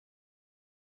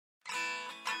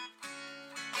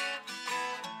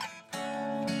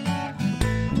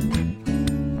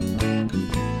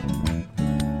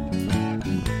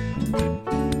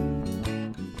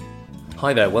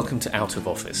Hi there, welcome to Out of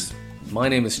Office. My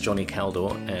name is Johnny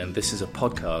Caldor, and this is a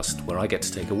podcast where I get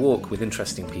to take a walk with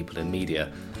interesting people in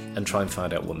media and try and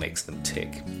find out what makes them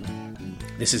tick.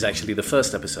 This is actually the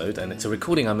first episode, and it's a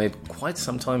recording I made quite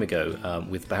some time ago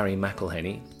with Barry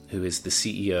McIlheney, who is the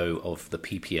CEO of the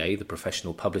PPA, the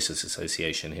Professional Publishers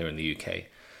Association here in the UK.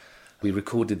 We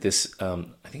recorded this, I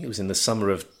think it was in the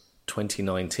summer of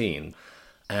 2019,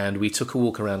 and we took a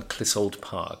walk around Clissold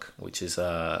Park, which is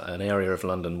an area of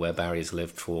London where Barry has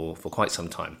lived for quite some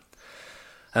time.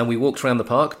 And we walked around the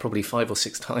park probably 5 or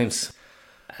 6 times,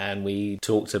 and we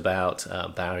talked about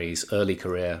Barry's early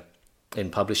career in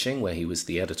publishing, where he was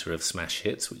the editor of Smash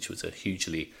Hits, which was a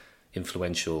hugely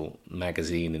influential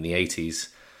magazine in the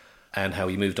 80s, and how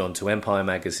he moved on to Empire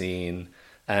magazine,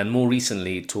 and more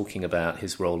recently talking about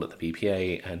his role at the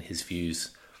PPA and his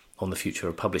views on the future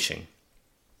of publishing.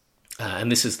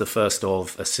 And this is the first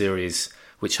of a series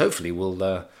which hopefully will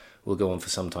go on for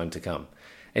some time to come.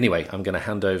 Anyway, I'm going to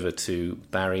hand over to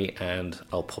Barry, and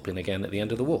I'll pop in again at the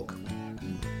end of the walk.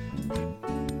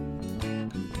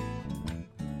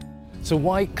 So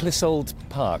why Clissold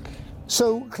Park?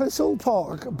 So Clissold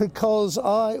Park, because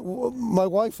my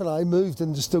wife and I moved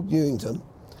into Stoke Newington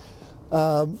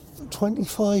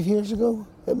 25 years ago,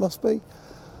 it must be.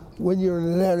 When you're in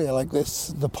an area like this,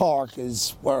 the park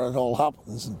is where it all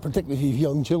happens, and particularly if you have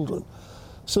young children.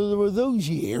 So there were those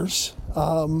years,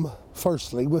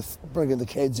 firstly, with bringing the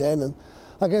kids in, and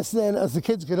I guess then as the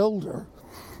kids get older,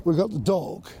 we got the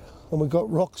dog, and we got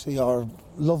Roxy, our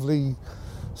lovely,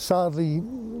 sadly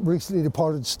recently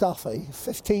departed Staffy,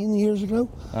 15 years ago.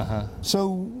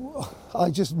 So I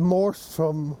just morphed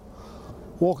from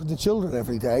walking the children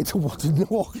every day to walking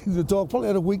the dog. Probably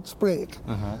had a week's break.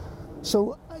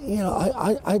 So, you know,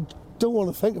 I don't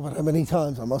want to think about how many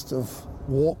times I must have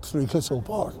walked through Clissold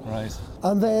Park. Right.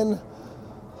 And then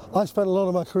I spent a lot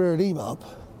of my career at EMAP.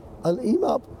 And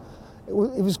EMAP,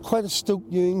 it was quite a Stoke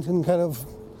Newington kind of...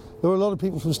 There were a lot of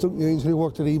people from Stoke Newington who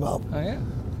worked at EMAP. Oh, yeah.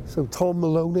 So Tom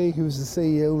Maloney, who was the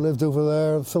CEO, lived over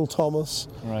there. Phil Thomas,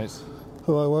 Right.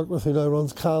 who I work with, who now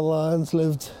runs Can Lions,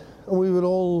 lived. And we would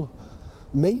all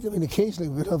meet. I mean, occasionally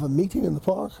we would have a meeting in the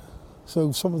park.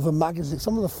 So some of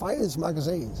the finest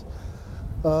magazines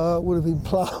would have been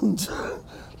planned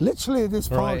literally at this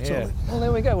park. Right here. Well,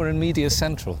 there we go. We're in Media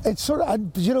Central. It's sort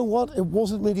of, you know what? It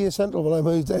wasn't Media Central when I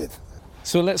moved in.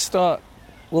 So let's start.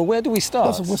 Well, where do we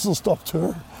start? That's a whistle-stop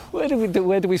tour. Where do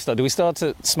we start? Do we start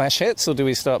at Smash Hits, or do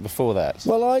we start before that?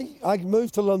 Well, I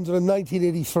moved to London in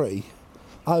 1983.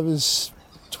 I was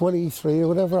 23 or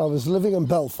whatever. I was living in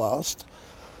Belfast,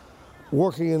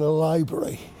 working in a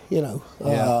library, you know.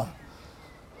 Yeah.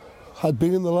 I'd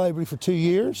been in the library for 2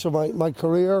 years, so my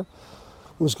career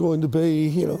was going to be,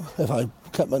 you know, if I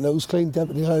kept my nose clean,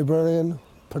 deputy librarian,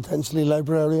 potentially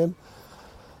librarian.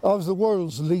 I was the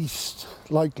world's least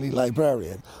likely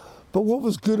librarian. But what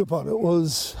was good about it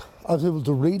was I was able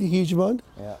to read a huge amount,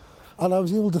 and I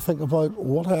was able to think about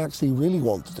what I actually really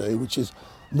want to do, which is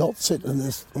not sit in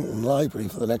this library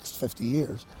for the next 50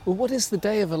 years. Well, what is the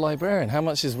day of a librarian? How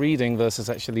much is reading versus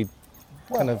actually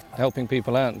kind of helping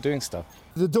people out and doing stuff?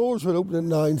 The doors would open at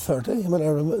 9:30. I mean, I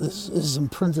remember this is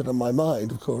imprinted on my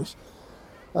mind, of course.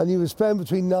 And you would spend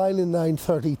between 9 and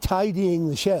 9:30 tidying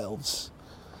the shelves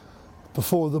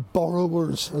before the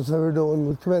borrowers, as they were known,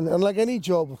 would come in. And like any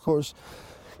job, of course,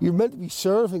 you're meant to be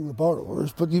serving the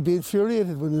borrowers, but you'd be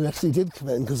infuriated when they actually did come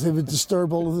in because they would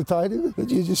disturb all of the tidying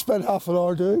that you just spent half an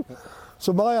hour doing.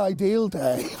 So my ideal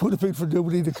day would have been for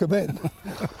nobody to come in.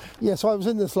 Yeah, so I was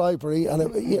in this library, and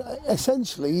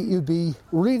essentially you'd be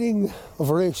reading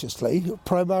voraciously,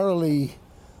 primarily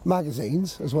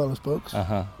magazines as well as books.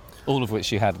 All of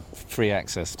which you had free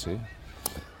access to.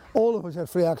 All of which I had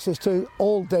free access to,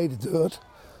 all day to do it,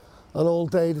 and all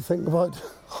day to think about,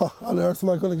 how on earth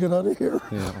am I going to get out of here?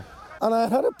 Yeah. And I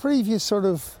had a previous sort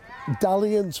of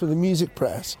dalliance with the music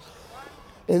press,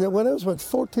 in that when I was about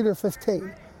 14 or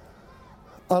 15,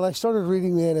 and I started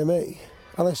reading the NME,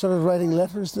 and I started writing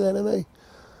letters to the NME.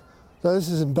 Now, this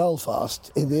is in Belfast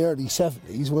in the early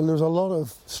 70s, when there's a lot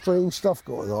of strange stuff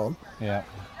going on. Yeah.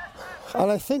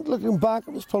 And I think, looking back,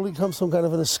 it was probably become some kind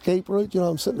of an escape route. You know,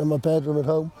 I'm sitting in my bedroom at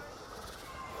home,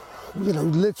 you know,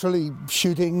 literally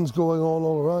shootings going on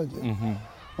all around you.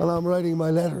 And I'm writing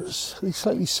my letters, these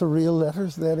slightly surreal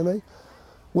letters to the NME,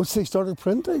 which they started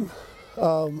printing.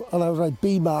 And I would write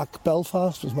BMAC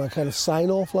Belfast was my kind of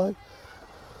sign-off line.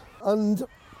 And,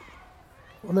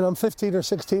 I mean, I'm 15 or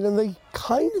 16, and they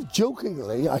kind of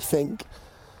jokingly, I think,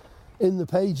 in the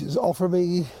pages, offer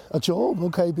me a job.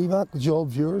 Okay, BMAC, the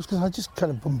job's yours, because I just kind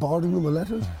of bombarded them with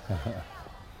letters.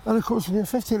 And, of course, when you're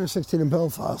 15 or 16 in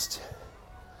Belfast,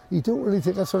 you don't really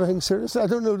take that sort of thing seriously. I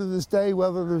don't know to this day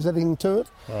whether there's anything to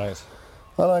it. Right.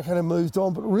 And I kind of moved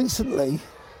on. But recently,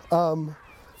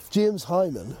 James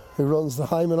Hyman, who runs the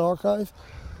Hyman Archive,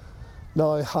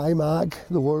 now HiMag,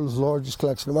 the world's largest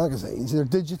collection of magazines, they're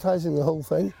digitising the whole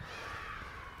thing.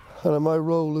 And in my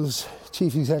role as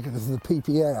chief executive of the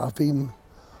PPA, I've been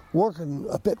working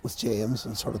a bit with James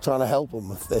and sort of trying to help him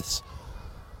with this.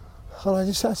 And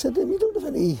I said to him, you don't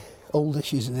have any old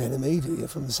issues of the NME, do you,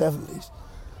 from the 70s?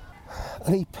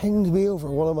 And he pinged me over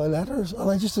one of my letters,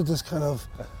 and I just had this kind of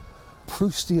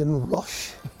Proustian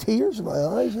rush, tears in my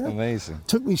eyes. You know? Amazing.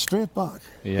 Took me straight back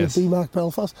to Yes. BMAC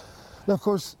Belfast. Now, of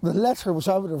course, the letter, which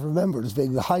I would have remembered as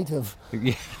being the height of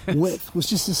wit, was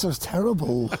just this sort of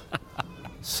terrible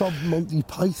sub-Monty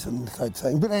Python type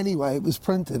thing. But anyway, it was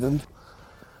printed, and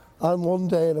one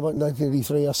day in about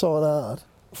 1983, I saw an ad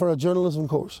for a journalism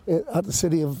course at the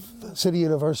City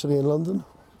University in London,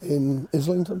 in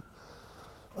Islington.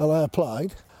 And I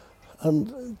applied,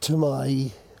 and to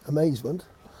my amazement,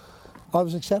 I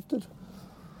was accepted.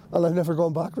 And I've never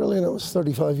gone back really, and it was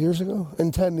 35 years ago,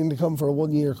 intending to come for a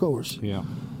one-year course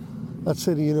at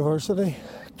City University.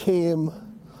 Came,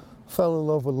 fell in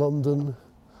love with London,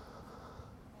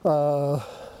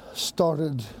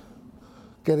 started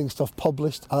getting stuff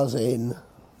published, as in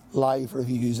live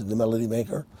reviews in the Melody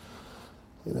Maker,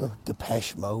 you know,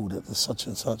 Depeche Mode at the such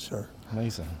and such, or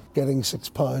Amazing. getting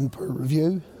 £6 per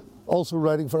review. Also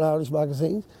writing for Irish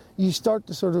magazines. You start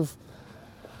to sort of,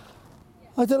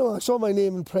 I don't know, I saw my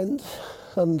name in print,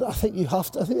 and I think you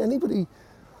have to, I think anybody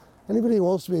who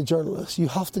wants to be a journalist, you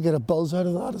have to get a buzz out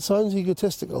of that. It sounds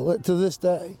egotistical. To this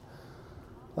day,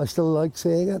 I still like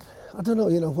saying it. I don't know,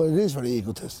 you know, well, it is very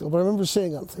egotistical, but I remember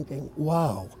saying it and thinking,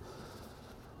 wow,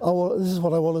 this is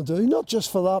what I want to do. Not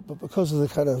just for that, but because of the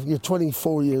kind of, you're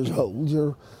 24 years old,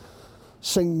 you're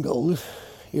single,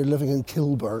 you're living in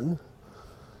Kilburn,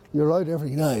 you're out every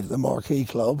night at the Marquee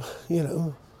Club, you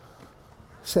know,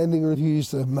 sending reviews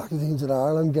to magazines in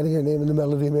Ireland, getting your name in the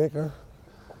Melody Maker.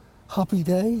 Happy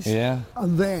days. Yeah.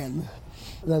 And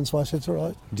then Smash Hits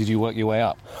arrived. Did you work your way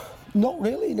up? Not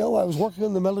really, no. I was working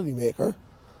on the Melody Maker.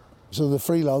 So the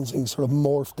freelancing sort of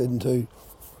morphed into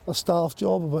a staff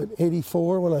job about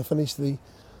 84 when I finished the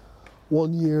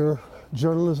one-year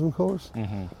journalism course.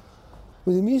 Mm-hmm.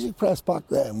 Well, the music press back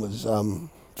then was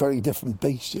very different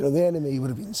beast. You know, the NME would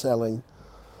have been selling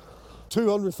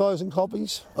 200,000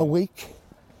 copies a week.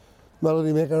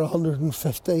 Melody Maker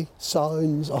 150,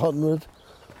 Sounds 100,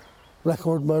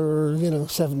 Record Mirror, you know,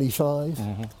 75.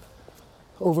 Mm-hmm.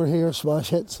 Over here, Smash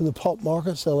Hits in the pop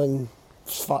market selling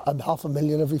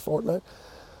 500,000 every fortnight.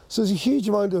 So there's a huge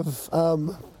amount of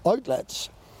outlets,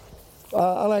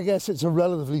 and I guess it's a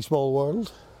relatively small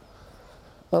world.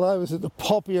 And I was at the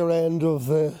poppier end of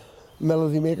the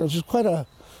Melody Maker, which is quite a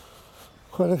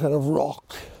kind of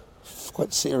rock,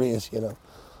 quite serious, you know,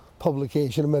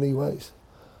 publication in many ways.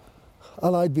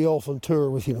 And I'd be off on tour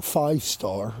with, you know, 5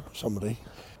 Star or somebody.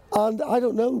 And I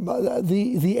don't know,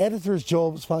 the editor's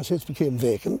job at Smash Hits became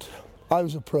vacant. I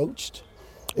was approached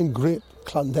in great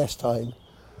clandestine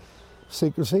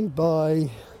secrecy by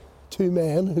 2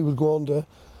 men who would go on to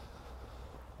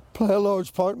play a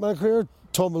large part in my career.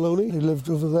 Tom Maloney, who lived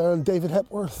over there, and David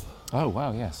Hepworth. Oh,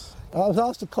 wow, yes. I was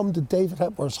asked to come to David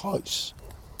Hepworth's house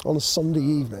on a Sunday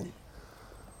evening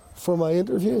for my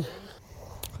interview.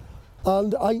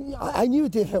 And I knew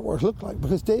what Dave Hepworth looked like,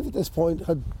 because Dave at this point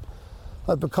had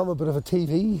become a bit of a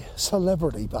TV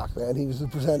celebrity back then. He was the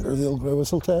presenter of the Old Grey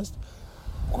Whistle Test.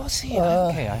 Was he?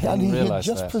 Okay, I hadn't realised that. And he had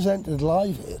just presented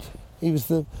Live Aid. He was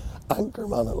the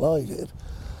anchorman at Live Aid.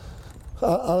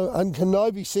 And can now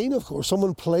be seen, of course.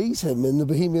 Someone plays him in the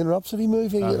Bohemian Rhapsody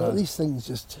movie. You know, these things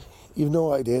just, you've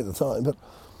no idea at the time.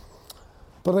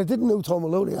 But I didn't know Tom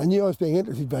Maloney. I knew I was being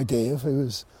interviewed by Dave, who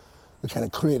was the kind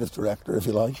of creative director, if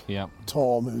you like. Yeah.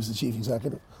 Tom, who was the chief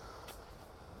executive.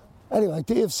 Anyway,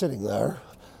 Dave's sitting there,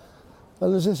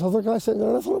 and there's this other guy sitting there,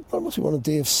 and I thought, that must be one of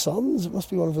Dave's sons. It must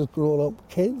be one of his grown-up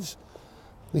kids.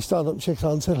 And he stood up and shook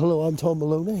hands and said, hello, I'm Tom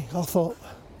Maloney. I thought,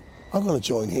 I'm going to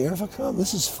join here if I can.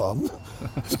 This is fun.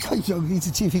 This guy's young, he's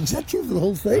the chief executive of the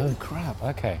whole thing. Oh, crap,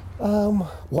 okay.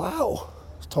 Wow.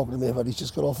 He's talking to me about he's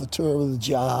just got off the tour with the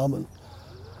Jam. And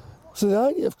so the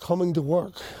idea of coming to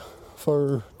work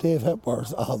for Dave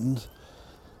Hepworth and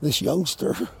this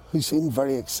youngster who seemed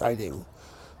very exciting,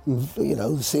 you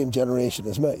know, the same generation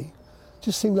as me,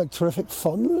 just seemed like terrific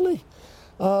fun, really.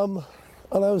 And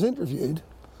I was interviewed,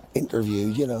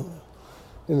 you know,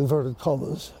 in inverted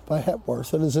commas, by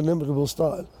Hepworth in his inimitable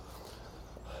style.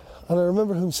 And I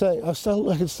remember him saying, I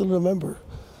can still remember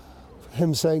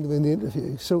him saying to me in the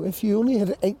interview, so if you only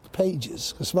had 8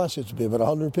 pages, because Smash Hits would be about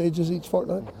 100 pages each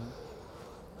fortnight,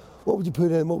 What would you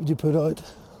put in? What would you put out?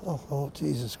 Oh,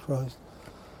 Jesus Christ.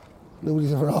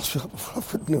 Nobody's ever asked me that before.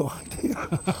 I've got no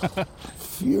idea.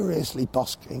 Furiously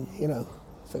busking,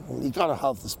 thinking, you got to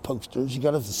have the posters, you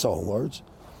got to have the song words.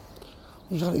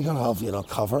 You got to have,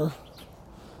 cover,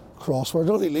 crossword.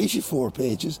 It only leaves you 4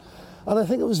 pages. And I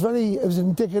think it was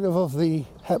indicative of the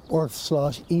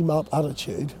Hepworth/EMAP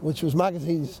attitude, which was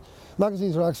magazines.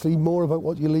 Magazines are actually more about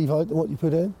what you leave out than what you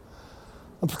put in.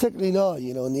 And particularly now,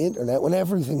 on the internet, when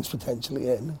everything's potentially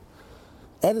in,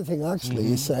 editing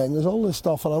actually is saying there's all this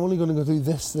stuff and I'm only going to go do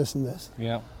this, this and this.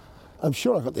 Yeah. I'm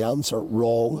sure I got the answer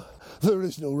wrong. There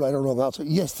is no right or wrong answer.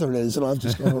 Yes, there is, and I've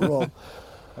just got it wrong.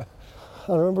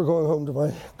 I remember going home to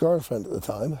my girlfriend at the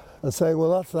time and saying,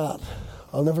 well, that's that.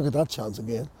 I'll never get that chance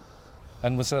again.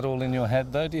 And was that all in your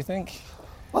head, though, do you think?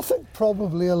 I think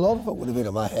probably a lot of it would have been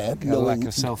in my head. A lack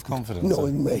of self-confidence.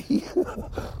 Knowing me.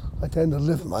 I tend to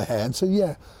live in my head, so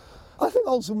yeah. I think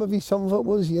also maybe some of it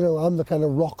was, I'm the kind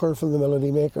of rocker from the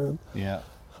Melody Maker. Yeah.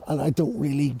 And I don't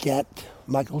really get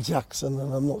Michael Jackson,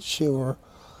 and I'm not sure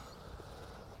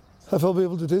if I'll be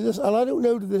able to do this. And I don't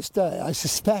know to this day. I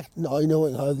suspect now,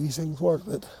 knowing how these things work,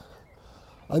 that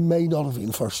I may not have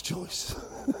been first choice.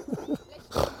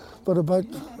 But about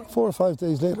 4 or 5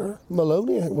 days later,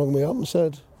 Maloney rang me up and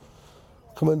said,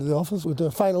 come into the office, we'll do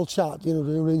a final chat,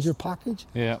 to arrange your package.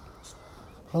 Yeah.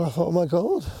 And I thought, oh my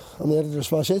God, I'm the editor of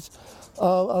Smash Hits.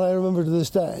 And I remember to this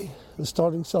day, the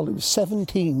starting salary was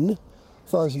 £17,000.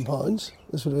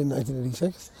 This would have been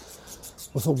 1986,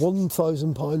 with a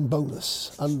 £1,000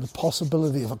 bonus and the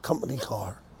possibility of a company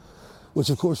car, which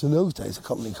of course in those days a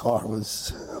company car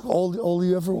was all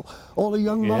a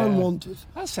young man wanted.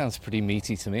 That sounds pretty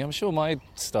meaty to me. I'm sure my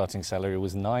starting salary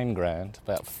was £9,000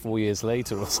 about 4 years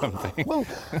later or something. Well,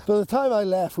 by the time I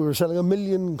left, we were selling 1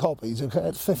 million copies, at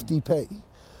 50p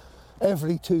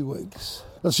every 2 weeks.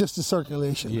 That's just the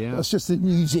circulation. Yeah. That's just the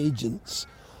news agents.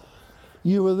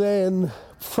 You were then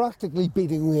practically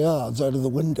beating the odds out of the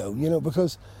window,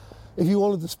 because if you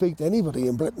wanted to speak to anybody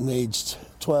in Britain aged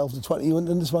 12 to 20, you went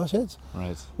into Smash Hits.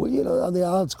 Right. Well, and the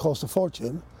ads cost a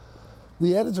fortune.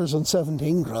 The editor's on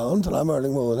 17 grand, and I'm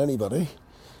earning more than anybody.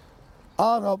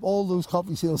 Add up all those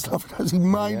copy sales and advertising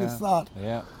minus that.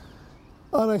 Yeah.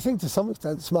 And I think to some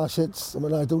extent Smash Hits,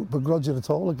 I don't begrudge it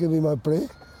at all, I'll give me my break.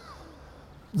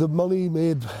 The money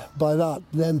made by that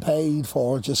then paid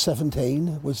for just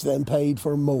 17, which then paid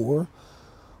for more,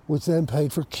 which then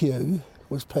paid for Q,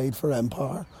 which paid for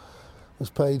Empire, was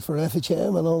paid for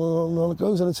FHM, and on it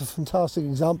goes. And it's a fantastic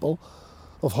example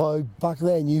of how back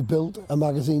then you built a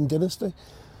magazine dynasty,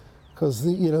 because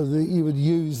you would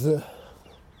use the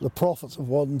profits of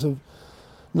one to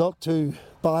not to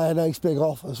buy a nice big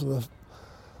office with a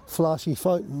flashy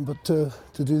fountain, but to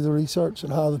do the research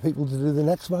and hire the people to do the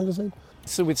next magazine.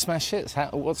 So with Smash Hits,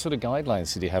 what sort of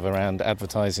guidelines did you have around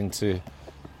advertising to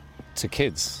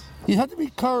kids? You had to be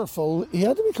careful. You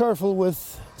had to be careful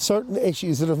with certain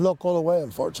issues that have not gone away,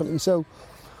 unfortunately. So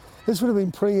this would have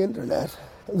been pre-internet.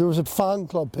 There was a fan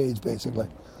club page, basically,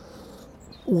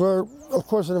 where, of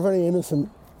course, at a very innocent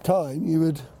time, you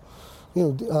would,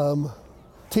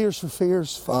 Tears for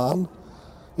Fears fan,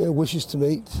 wishes to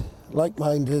meet,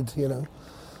 like-minded,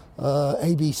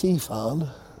 ABC fan,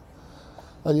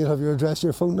 and you'd have your address,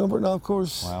 your phone number. Now, of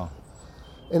course, wow.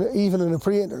 Even in a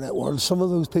pre-internet world, some of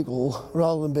those people,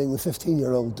 rather than being the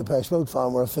 15-year-old Depeche Mode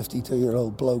fan, were a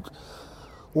 52-year-old bloke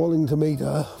wanting to meet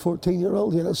a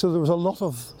 14-year-old, So there was a lot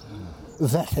of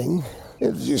vetting,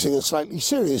 introducing a slightly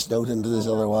serious note into this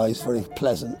otherwise very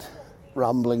pleasant,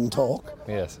 rambling talk.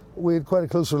 Yes. We had quite a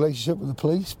close relationship with the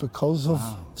police because of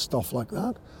stuff like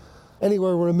that.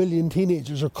 Anywhere where 1 million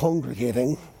teenagers are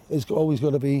congregating is always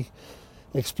going to be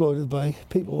exploited by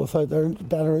people without their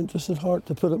better interest at heart,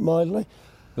 to put it mildly.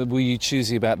 But were you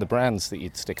choosy about the brands that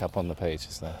you'd stick up on the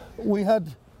pages there? We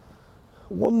had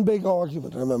one big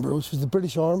argument, I remember, which was the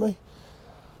British Army.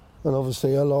 And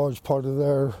obviously a large part of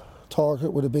their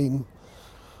target would have been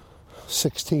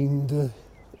 16 to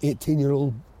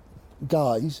 18-year-old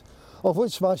guys, of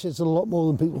which Smash Hits is a lot more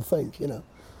than people think,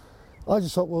 I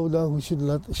just thought, well, no, we shouldn't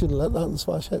let that in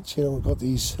Smash Hits. We've got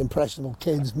these impressionable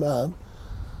kids, man.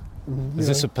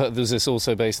 Was this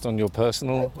also based on your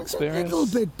personal experience? A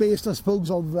little bit based, I suppose,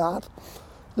 on that.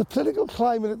 The political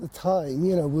climate at the time,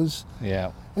 was...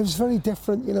 Yeah. It was very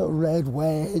different, Red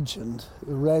Wedge and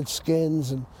the Redskins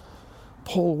and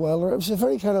Paul Weller. It was a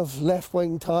very kind of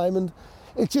left-wing time, and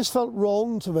it just felt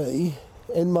wrong to me,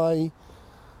 in my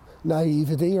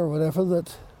naivety or whatever,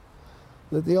 that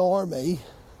the army,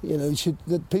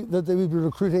 that they would be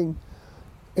recruiting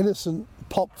innocent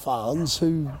pop fans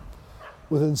who,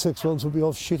 within 6 months, would be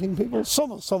off shooting people.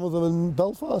 Some of them in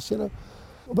Belfast,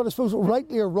 But I suppose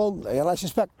rightly or wrongly, and I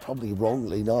suspect probably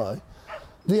wrongly now,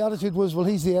 the attitude was, well,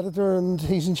 he's the editor and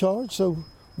he's in charge, so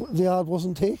the ad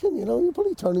wasn't taken, you know. You're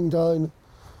probably turning down,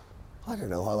 I don't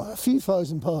know, a few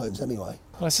 £1,000 anyway.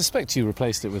 Well, I suspect you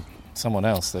replaced it with someone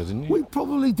else, though, didn't you? We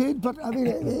probably did, but I mean,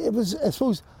 it was, I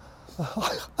suppose,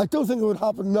 I don't think it would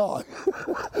happen now.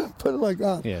 Put it like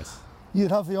that. Yes.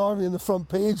 You'd have the army on the front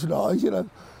page now, you know,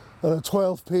 and a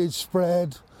 12-page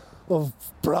spread of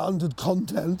branded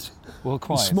content. Well,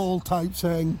 quite. Small type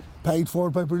saying, paid for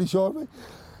by British Army.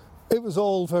 It was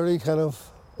all very kind of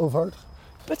overt.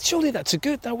 But surely that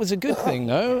was a good thing,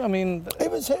 no? I mean, it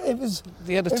was.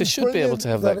 The editor should be able to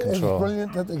have that control. It was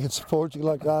brilliant that they could support you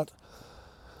like that.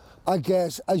 I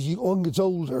guess as one gets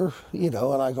older, you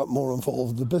know, and I got more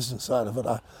involved in the business side of it,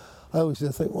 I always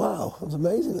did think, wow, it was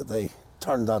amazing that they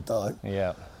turned that down.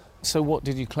 Yeah. So what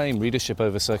did you claim, readership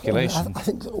over circulation? I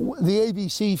think the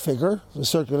ABC figure, the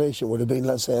circulation would have been,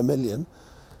 let's say, 1 million.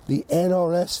 The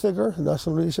NRS figure,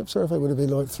 National Readership Survey, would have been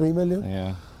like 3 million.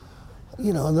 Yeah.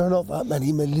 You know, and there are not that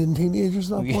many million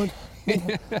teenagers at that point.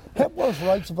 Hepworth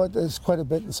writes about this quite a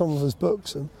bit in some of his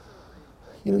books, and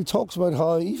you know, he talks about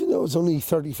how, even though it's only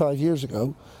 35 years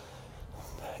ago,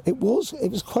 it was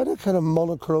quite a kind of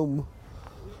monochrome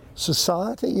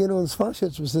society, you know, and Smash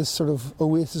Hits was this sort of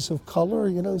oasis of colour,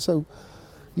 you know. So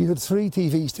you had 3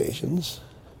 TV stations.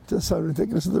 It does sound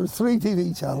ridiculous. There were 3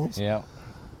 TV channels. Yeah.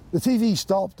 The TV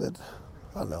stopped at,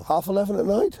 I don't know, 11:30 at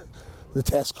night. The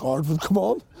test card would come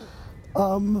on.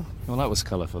 Well, that was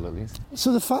colourful, at least.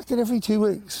 So the fact that every 2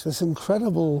 weeks, this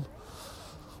incredible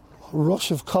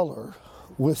rush of colour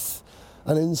with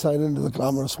an insight into the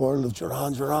glamorous world of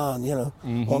Duran Duran, you know,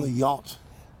 on a yacht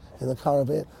in the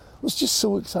Caribbean, was just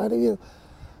so exciting. You know,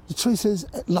 the truth is,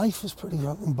 life was pretty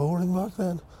fucking boring back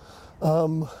then.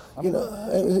 You know,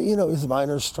 it was the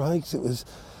miners' strikes. It was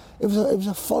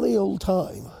a funny old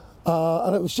time,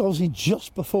 and it was obviously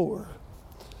just before,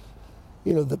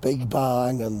 you know, the Big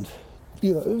Bang, and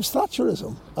you know, it was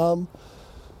Thatcherism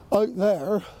out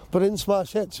there. But in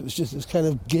Smash Hits, it was just this kind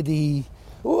of giddy,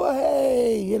 oh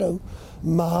hey, you know,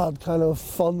 mad kind of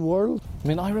fun world. I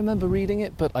mean, I remember reading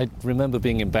it, but I remember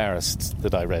being embarrassed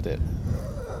that I read it.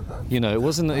 You know, it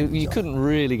wasn't. You couldn't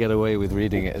really get away with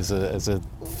reading it as a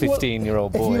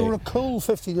 15-year-old boy. If you were a cool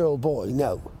 15-year-old boy,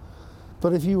 no.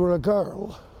 But if you were a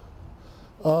girl,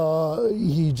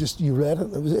 you read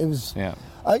it. It was. Yeah.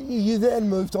 You then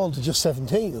moved on to just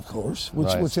 17, of course,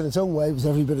 which in its own way was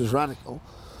every bit as radical.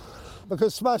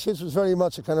 Because Smash Hits was very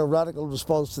much a kind of radical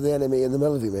response to the Enemy and the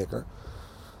Melody Maker.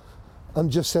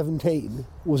 And Just 17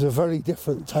 was a very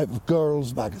different type of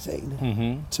girls'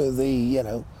 magazine to the, you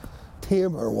know,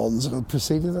 tamer ones that had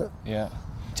preceded it. Yeah.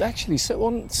 Actually, so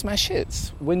on Smash Hits,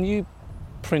 when you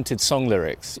printed song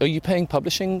lyrics, are you paying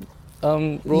publishing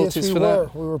royalties for that?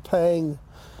 Yes, we were paying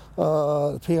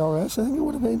PRS, I think it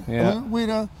would have been. Yeah. We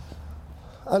had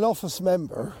an office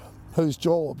member whose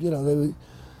job, you know,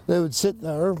 they would sit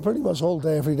there pretty much all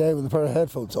day, every day with a pair of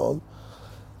headphones on,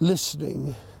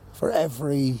 listening for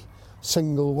every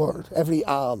single word, every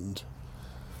and.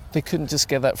 They couldn't just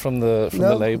get that from the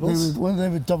labels? They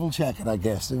would double check it, I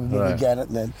guess. They would maybe get it,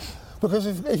 and then, because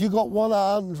if you got one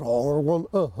and wrong or one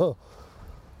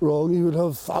wrong, you would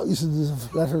have thousands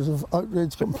of letters of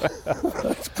outrage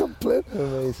complaint.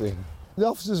 Amazing. The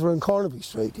offices were in Carnaby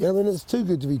Street. You know, I mean, it's too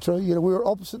good to be true. You know, we were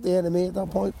opposite the Enemy at that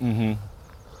point. We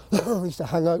used to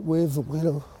hang out wave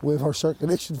our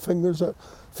circulation fingers out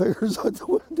the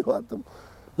window at them.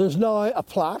 There's now a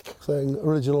plaque saying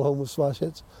original home of Smash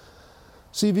Hits.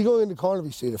 So you'd be going into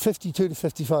Carnaby Street, at 52 to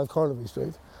 55 Carnaby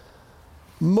Street.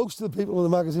 Most of the people in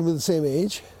the magazine were the same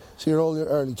age, so you're all in your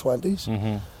early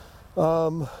 20s.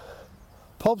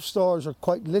 Pop stars are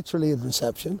quite literally in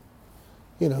reception.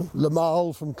 You know,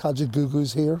 Lamal from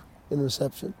Kajagoogoo's here in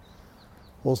reception.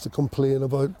 Wants to complain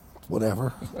about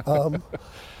whatever.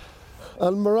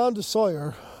 And Miranda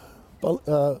Sawyer,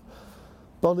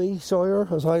 Bunny Sawyer,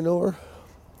 as I know her,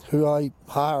 who I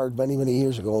hired many, many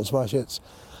years ago on Smash Hits,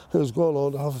 who's gone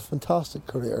on to have a fantastic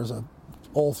career as an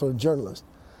author and journalist.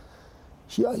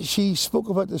 She spoke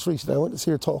about this recently. I went to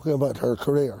see her talking about her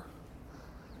career.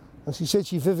 And she said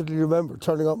she vividly remembered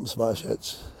turning up in Smash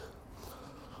Hits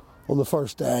on the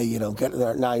first day, you know, getting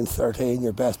there at 9:30 in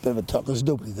your best bib and tuck. There's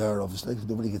nobody there, obviously, because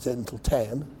nobody gets in until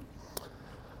 10.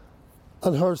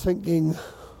 And her thinking,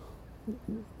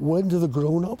 when do the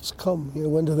grown-ups come? You know,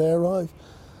 when do they arrive?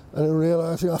 And then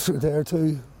realising after a day or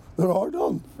two, there are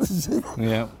none. This is it.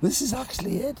 Yeah. This is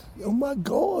actually it. Oh my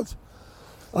God.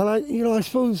 And I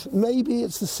suppose maybe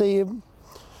it's the same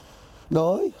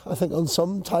now. I think on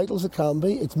some titles it can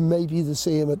be. It's maybe the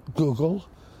same at Google.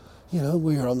 You know,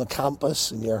 where you're on the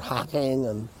campus and you're hacking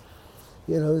and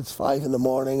You know, it's 5 in the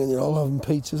morning and you're all having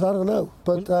pizzas. I don't know.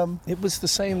 But it was the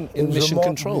same it in was Mission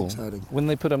remarkably Control. exciting. When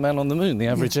they put a man on the moon, the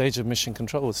average age of Mission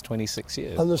Control was 26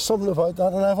 years. And there's something about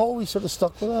that, and I've always sort of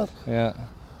stuck with that. Yeah.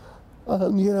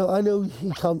 And, you know, I know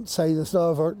he can't say this now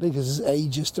overtly because it's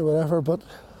ageist or whatever, but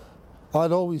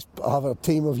I'd always have a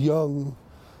team of young,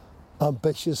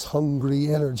 ambitious,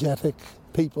 hungry, energetic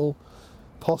people,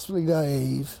 possibly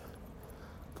naive,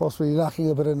 possibly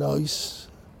lacking a bit of nous,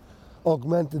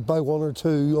 augmented by 1 or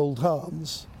 2 old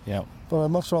hands. Yeah. But I'd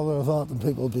much rather have that than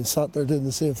people who've been sat there doing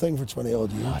the same thing for 20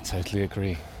 odd years. I totally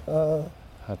agree. I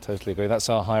totally agree. That's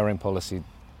our hiring policy,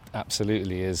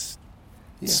 absolutely, is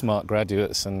smart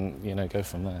graduates and, you know, go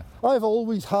from there. I've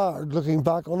always hired, looking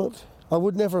back on it, I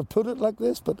would never have put it like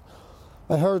this, but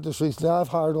I heard this recently, I've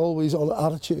hired always on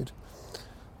attitude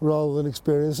rather than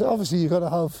experience. Obviously you've got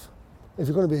to have, if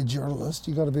you're going to be a journalist,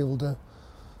 you've got to be able to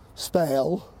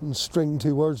spell and string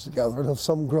 2 words together and have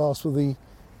some grasp of the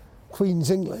Queen's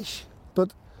English.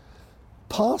 But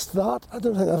past that, I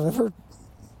don't think I've ever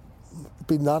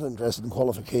been that interested in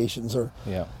qualifications. Or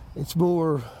it's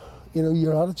more, you know,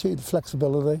 your attitude,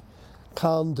 flexibility,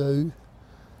 can do,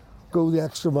 go the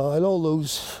extra mile, all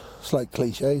those slight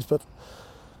cliches. But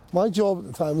my job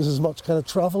at the time was as much kind of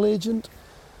travel agent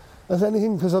as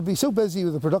anything, because I'd be so busy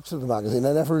with the production of the magazine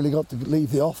I never really got to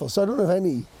leave the office. I don't have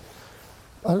any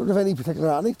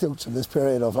particular anecdotes in this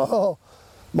period of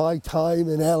my time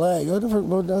in LA. I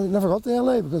never got to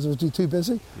LA because I was too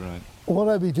busy. Right. What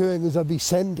I'd be doing is I'd be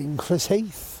sending Chris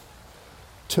Heath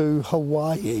to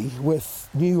Hawaii with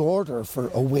New Order for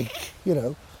a week, you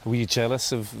know. Were you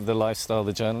jealous of the lifestyle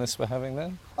the journalists were having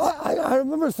then? I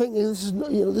remember thinking, this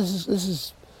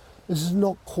is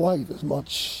not quite as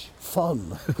much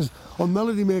fun, because on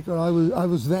Melody Maker I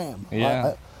was them.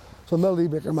 Yeah. So Melody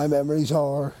Maker, my memories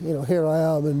are, you know, here I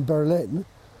am in Berlin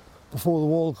before the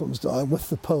wall comes down with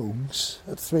the Pogues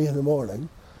at 3 in the morning,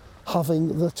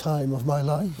 having the time of my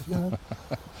life. You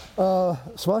know,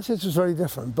 Smash Hits was very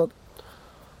different, but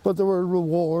there were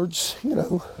rewards. You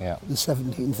know, the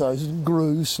 17,000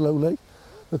 grew slowly.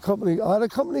 I had a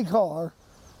company car,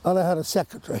 and I had a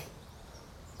secretary.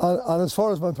 And as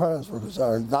far as my parents were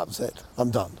concerned, that was it.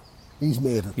 I'm done. He's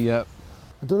made it. Yeah.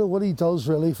 I don't know what he does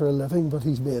really for a living, but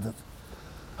he's made it.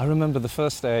 I remember the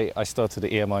first day I started at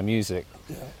EMI Music,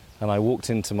 and I walked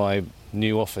into my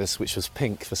new office, which was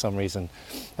pink for some reason,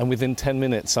 and within 10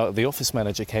 minutes the office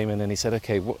manager came in and he said,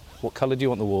 okay, what colour do you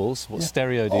want the walls, what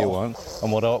stereo do you want,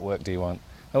 and what artwork do you want?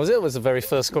 That was it. It was the very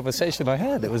first conversation I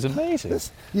had. It was amazing.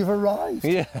 You've arrived.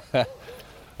 Yeah.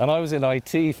 And I was in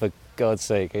IT, for God's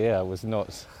sake. Yeah, it was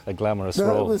not a glamorous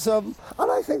role. It was, and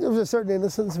I think there was a certain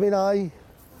innocence. I mean, I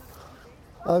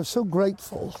was so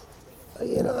grateful.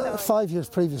 You know, 5 years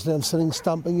previously I'm sitting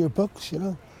stamping your books, you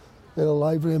know, in a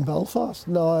library in Belfast.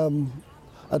 Now I'm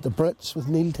at the Brits with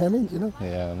Neil Tennant, you know.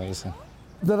 Yeah, amazing.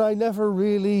 That I never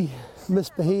really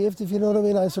misbehaved, if you know what I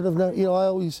mean. I sort of never, you know,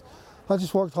 I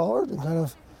just worked hard and kind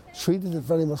of treated it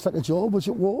very much like a job, which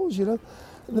it was, you know.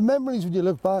 The memories when you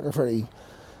look back are very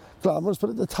glamorous, but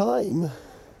at the time,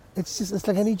 it's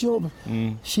like any job.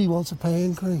 She wants a pay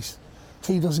increase.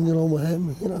 He doesn't get on with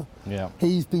him, you know. Yeah.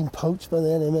 He's been poached by the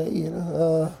NME, you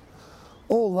know.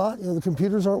 All that, you know, the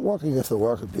computers aren't working, if there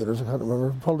were computers, I can't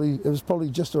remember. It was probably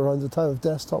just around the time of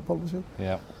desktop publishing.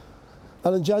 Yeah.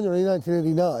 And in January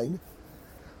 1989,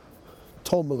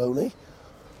 Tom Maloney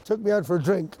took me out for a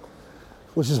drink,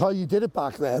 which is how you did it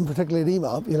back then, particularly at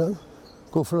EMAP, you know.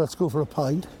 Let's go for a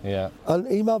pint. Yeah. And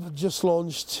EMAP had just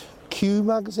launched Q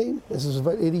magazine. This was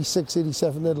about 86,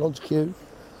 87, they'd launched Q.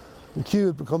 And Q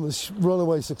had become this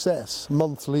runaway success,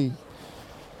 monthly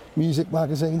music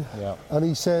magazine. Yeah. And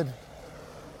he said,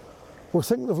 we're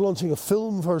thinking of launching a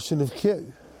film version of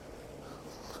Q.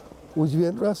 Would you be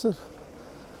interested?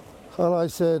 And I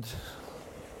said,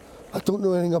 I don't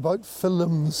know anything about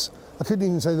films. I couldn't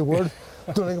even say the word.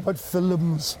 I don't know anything about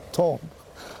films, Tom.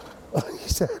 And he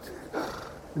said,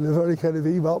 in a very kind of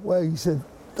EMAP way, he said,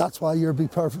 that's why you'd be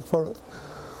perfect for it.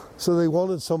 So they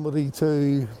wanted somebody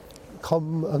to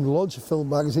come and launch a film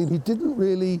magazine who didn't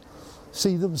really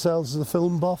see themselves as a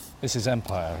film buff. This is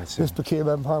Empire. This became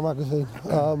Empire magazine.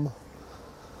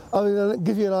 I mean, I'll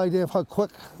give you an idea of how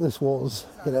quick this was,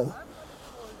 you know.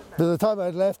 By the time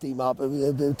I'd left EMAP,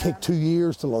 it would take 2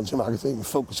 years to launch a magazine with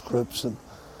focus groups. And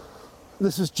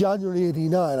this was January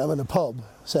 89. I'm in a pub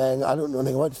saying, I don't know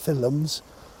anything about films.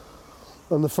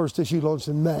 And the first issue launched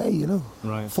in May, you know,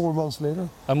 right. 4 months later.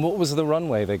 And what was the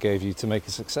runway they gave you to make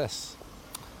a success?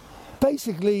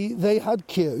 Basically, they had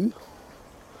Q.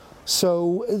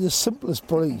 So the simplest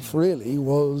brief, really,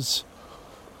 was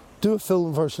do a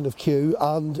film version of Q,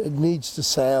 and it needs to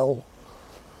sell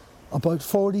about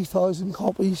 40,000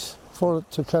 copies for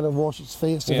it to kind of wash its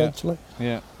face eventually.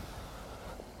 Yeah.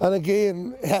 And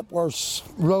again, Hepworth's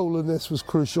role in this was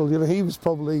crucial. You know, he was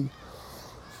probably,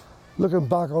 looking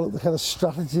back on it, the kind of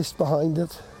strategist behind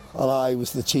it, and I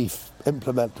was the chief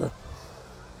implementer.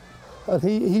 And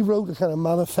he wrote a kind of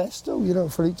manifesto, you know,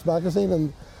 for each magazine,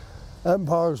 and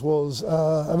Empire's was,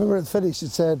 I remember at the finish it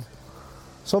said,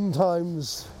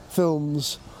 sometimes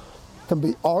films can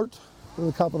be art with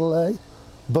a capital A,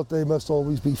 but they must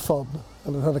always be fun,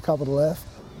 and it had a capital F.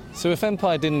 So if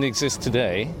Empire didn't exist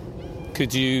today,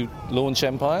 could you launch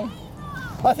Empire?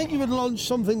 I think you would launch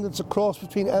something that's a cross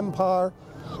between Empire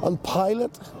and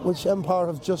Pilot, which Empire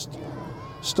have just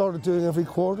started doing every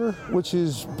quarter, which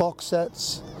is box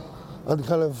sets and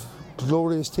kind of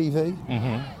glorious TV.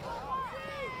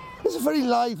 Mm-hmm. It's a very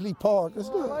lively park,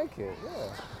 isn't it? I like it,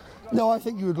 yeah. No, I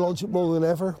think you would launch it more than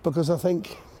ever, because I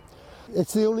think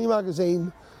it's the only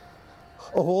magazine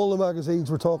of all the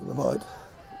magazines we're talking about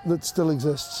that still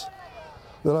exists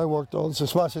that I worked on. So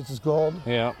Smash Hits is gone.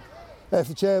 Yeah.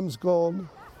 FHM's gone.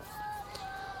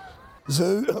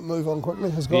 Zoo, move on quickly,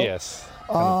 has gone. Yes.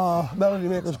 Melody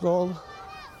Maker's gone.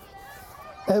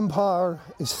 Empire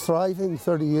is thriving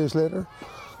 30 years later.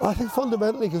 I think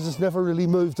fundamentally because it's never really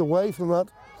moved away from that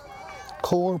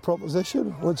core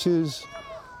proposition, which is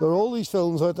there are all these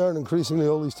films out there and increasingly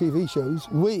all these TV shows.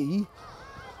 We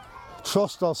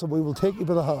trust us and we will take you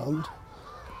by the hand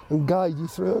and guide you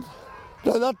through it.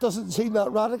 Now that doesn't seem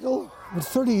that radical, but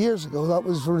 30 years ago that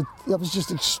was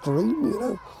just extreme, you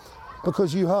know,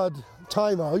 because you had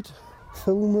Time Out,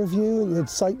 film review, and you had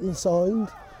Sight and Sound,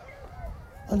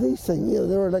 and these things, you know,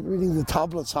 they were like reading the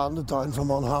tablets handed down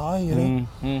from on high, you know.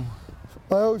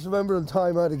 Mm-hmm. I always remember in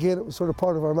Time Out, again, it was sort of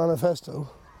part of our manifesto.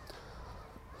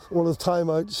 One of Time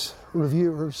Out's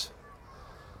reviewers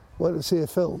went to see a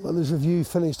film, and his review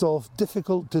finished off,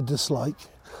 difficult to dislike.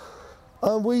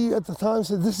 And we, at the time,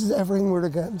 said, this is everything we're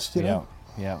against, you know?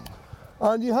 Yeah.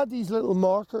 And you had these little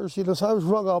markers, you know, so I was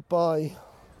rung up by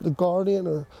The Guardian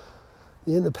or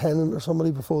The Independent or somebody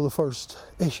before the first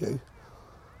issue.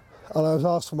 And I was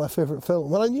asked for my favourite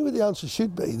film. And I knew what the answer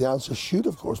should be. The answer should,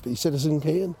 of course, be Citizen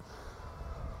Kane.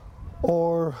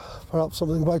 Or perhaps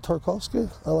something by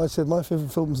Tarkovsky. And I said, my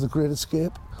favourite film is The Great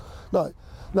Escape. Now,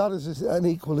 that is an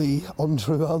equally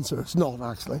untrue answer. It's not,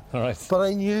 actually. All right. But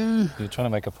I knew... You're trying to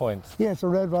make a point. Yeah, it's a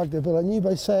red rag day, but I knew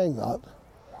by saying that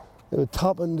it would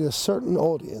tap into a certain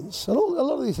audience. And a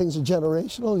lot of these things are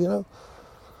generational, you know.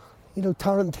 You know,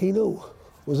 Tarantino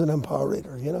was an Empire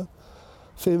reader, you know.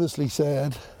 Famously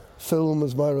said, film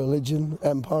is my religion,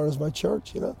 Empire is my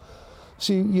church, you know.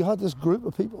 So you had this group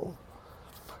of people,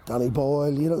 Danny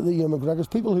Boyle, you know, the Ian McGregors,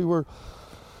 people who were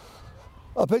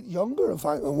a bit younger, in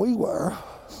fact, than we were,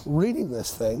 reading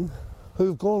this thing,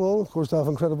 who've gone on, of course, to have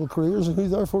incredible careers and who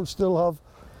therefore still have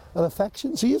an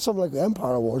affection. So you have something like the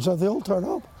Empire Awards, they all turn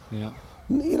up. Yeah.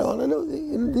 You know, and I know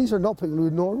these are not people who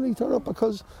would normally turn up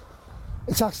because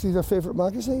it's actually their favourite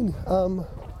magazine.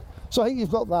 So I think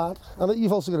you've got that, and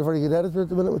you've also got a very good editor at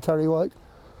the minute with Terry White.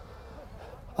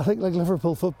 I think like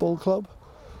Liverpool Football Club,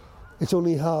 it's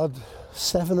only had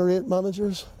 7 or 8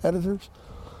 managers, editors.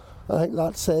 I think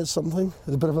that says something.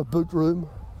 It's a bit of a boot room.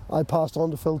 I passed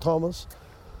on to Phil Thomas.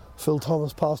 Phil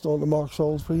Thomas passed on to Mark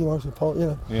Salisbury, you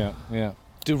know. Yeah.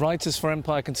 Do writers for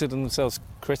Empire consider themselves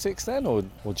critics then, or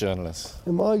journalists?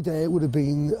 In my day, it would have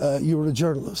been you were a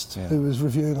journalist who was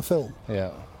reviewing a film.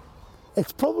 Yeah.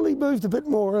 It's probably moved a bit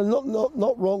more, and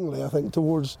not wrongly, I think,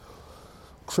 towards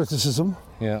criticism.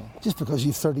 Yeah. Just because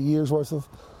you've 30 years worth of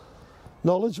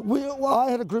knowledge.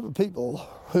 I had a group of people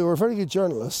who were very good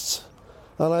journalists,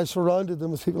 and I surrounded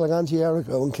them with people like Angie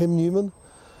Errico and Kim Newman,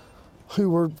 who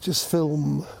were just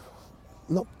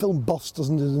not film buffs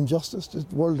doesn't do them justice,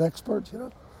 just world experts, you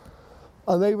know.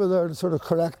 And they were there to sort of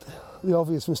correct the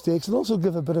obvious mistakes and also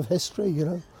give a bit of history, you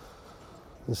know.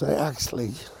 And say,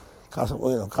 actually,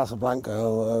 Casablanca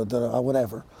or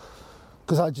whatever.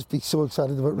 Because I'd just be so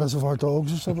excited about Reservoir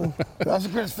Dogs or something. That's the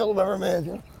greatest film ever made,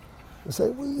 you know. And say,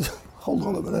 well, hold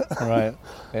on a minute. Right,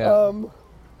 yeah.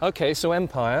 Okay, so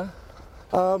Empire.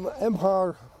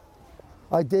 Empire,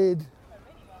 I did,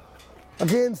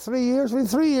 again, 3 years. I mean,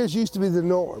 3 years used to be the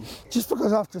norm. Just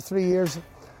because after 3 years,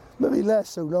 maybe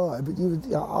less so now, but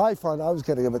I found I was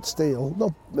getting a bit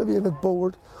stale, maybe a bit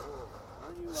bored.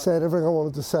 Said everything I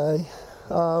wanted to say.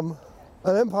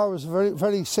 And Empire was very,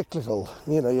 very cyclical.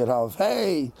 You know, you'd have,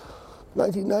 hey,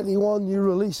 1991 new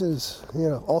releases, you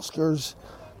know, Oscars,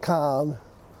 Cannes,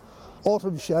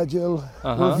 autumn schedule,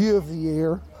 review of the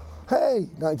year. Hey,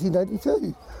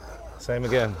 1992. Same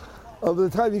again. By the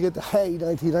time you get to hey,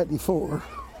 1994,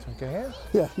 okay.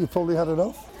 Yeah, you've probably had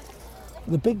enough.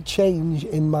 The big change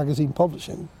in magazine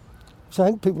publishing which I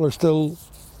think people are still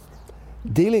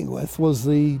dealing with, was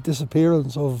the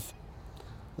disappearance of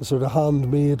the sort of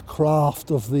handmade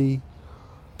craft of the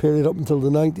period up until the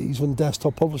 90s when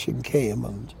desktop publishing came,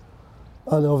 and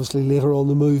obviously later on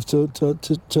the move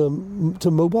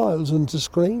to mobiles and to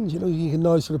screens. You know, you can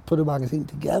now sort of put a magazine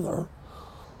together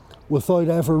without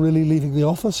ever really leaving the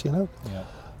office, you know. Yeah.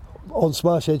 On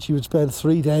Smash Hits you would spend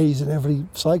 3 days in every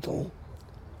cycle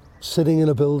sitting in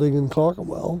a building in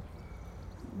Clerkenwell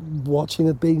watching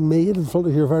it being made in front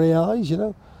of your very eyes, you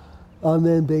know, and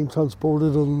then being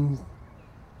transported on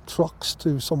trucks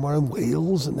to somewhere in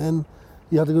Wales, and then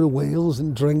you had to go to Wales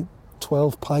and drink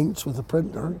 12 pints with a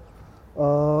printer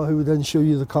who would then show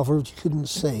you the cover which you couldn't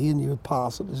see, and you would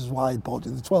pass it. This is why I bought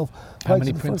you the 12 pints. How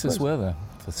many printers were there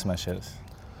for Smash Hits?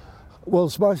 Well,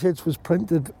 Smash Hits was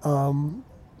printed, I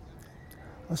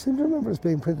seem to remember it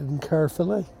being printed in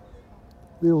Caerphilly.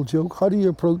 The old joke, how do you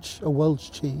approach a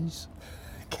Welsh cheese?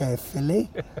 Caerphilly.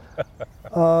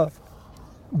 But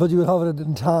you would have it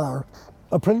entire.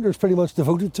 A printer's pretty much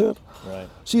devoted to it. Right.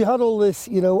 So you had all this,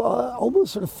 you know,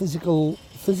 almost sort of physical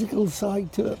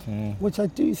side to it, which I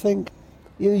do think,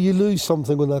 you know, you lose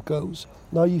something when that goes.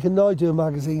 Now you can now do a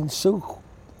magazine so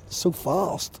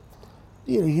fast.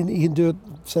 You know, you can do it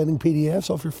sending PDFs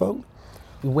off your phone.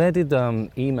 Where did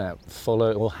EMAP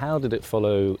follow, or how did it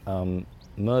follow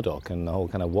Murdoch and the whole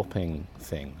kind of Wapping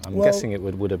thing? I'm guessing it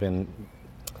would have been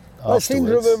afterwards. I seem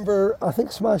to remember, I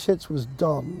think Smash Hits was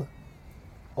done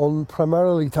on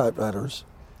primarily typewriters,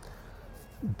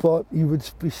 but you would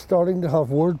be starting to have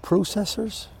word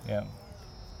processors. Yeah.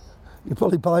 You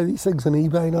probably buy these things on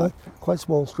eBay now, quite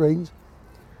small screens.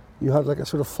 You had like a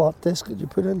sort of flat disc that you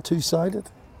put in, two-sided.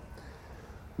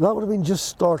 That would have been just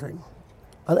starting.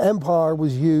 And Empire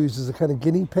was used as a kind of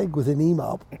guinea pig within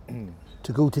EMAP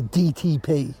to go to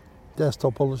DTP,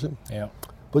 desktop publishing. Yeah.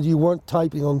 But you weren't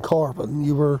typing on carbon,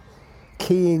 you were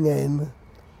keying in,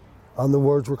 and the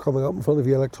words were coming up in front of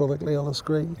you electronically on a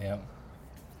screen. Yeah.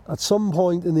 At some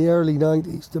point in the early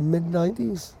 90s, the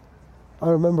mid-90s, I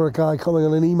remember a guy coming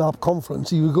on an EMAP conference.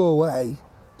 He would go away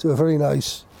to a very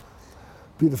nice,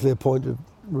 beautifully appointed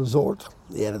resort.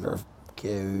 The editor of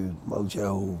Q,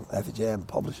 Mojo, FHM,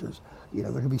 publishers. You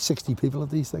know, there could be 60 people at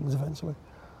these things eventually.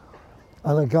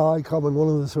 And a guy coming, one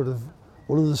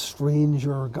of the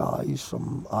stranger guys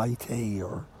from IT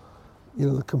or, you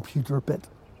know, the computer bit,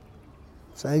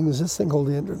 saying there's this thing called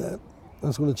the internet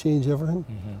that's going to change everything.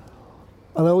 Mm-hmm.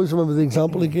 And I always remember the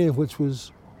example he gave, which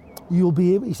was, you will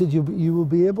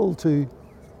be able to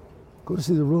go to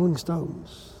see the Rolling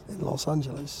Stones in Los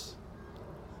Angeles,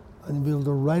 and you'll be able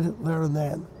to write it there and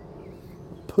then,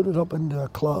 put it up into a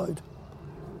cloud,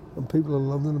 and people in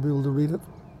London will be able to read it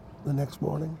the next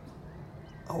morning.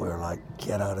 And we were like,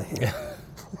 get out of here.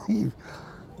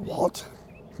 What?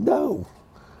 No.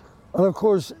 And of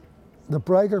course, the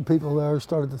brighter people there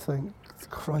started to think,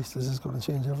 Christ, this is going to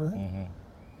change everything. Mm-hmm.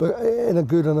 But in a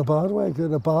good and a bad way. Good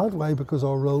and a bad way, because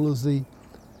our role as the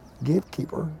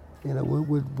gatekeeper, you know,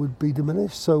 would be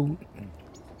diminished. So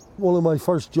one of my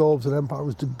first jobs at Empire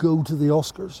was to go to the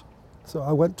Oscars. So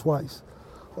I went twice.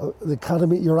 The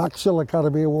Academy, your actual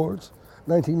Academy Awards,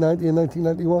 1990 and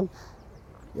 1991.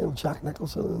 You know, Jack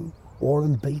Nicholson and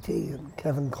Warren Beatty and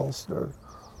Kevin Costner,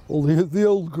 all the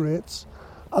old greats.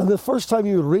 And the first time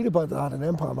you would read about that in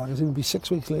Empire magazine would be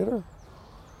 6 weeks later.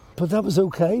 But that was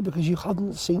okay because you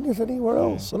hadn't seen it anywhere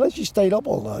else. Unless you stayed up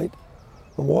all night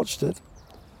and watched it,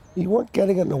 you weren't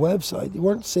getting it on the website, you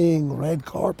weren't seeing red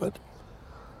carpet.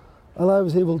 And I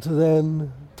was able to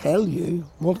then tell you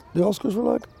what the Oscars were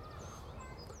like.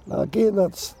 Now again,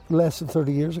 that's less than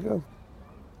 30 years ago.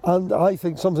 And I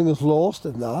think something is lost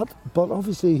in that, but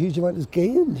obviously a huge amount is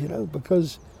gained, you know,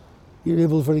 because you're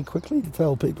able very quickly to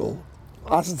tell people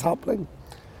as it's happening.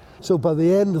 So by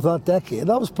the end of that decade,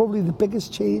 that was probably the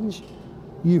biggest change.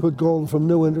 You had gone from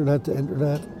no internet to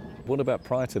internet. What about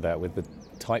prior to that with the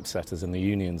typesetters and the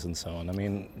unions and so on? I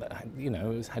mean, you know,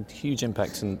 it's had huge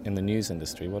impacts in the news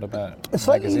industry. What about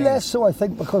slightly magazines? less so, I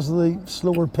think, because of the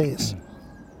slower pace.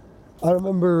 I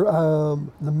remember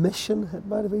The Mission, it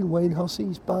might have been Wayne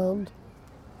Hussey's band,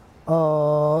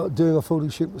 doing a photo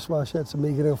shoot with Smash Hits and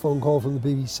me getting a phone call from the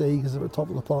BBC because they were top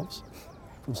of the pops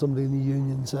from somebody in the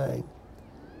union saying,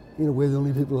 you know, we're the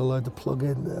only people allowed to plug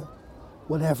in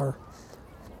whatever.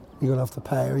 You're going to have to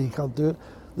pay or you can't do it.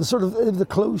 The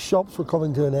closed shops were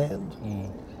coming to an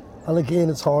end. And again,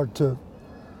 it's hard to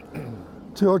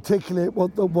articulate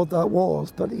what that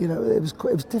was, but you know, it was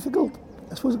difficult.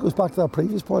 I suppose it goes back to that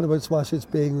previous point about Smash Hits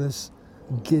being this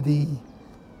giddy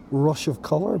rush of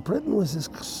colour. Britain was this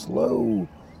slow,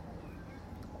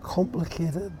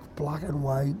 complicated, black and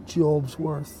white, jobs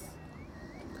worth.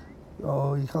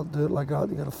 Oh, you can't do it like that.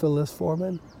 You got to fill this form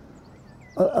in.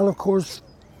 And of course,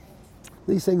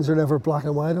 these things are never black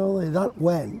and white, are they? That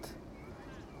went,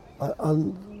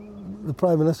 and the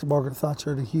Prime Minister Margaret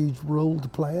Thatcher had a huge role to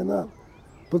play in that.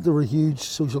 But there were huge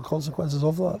social consequences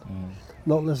of that.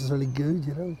 Not necessarily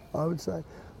good, I would say.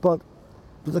 But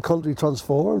the country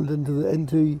transformed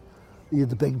into you had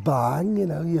the Big Bang,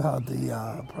 you had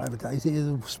the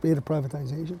privatisation, the spate of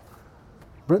privatisation.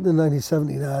 Britain in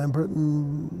 1979 and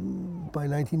Britain by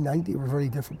 1990 were very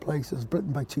different places.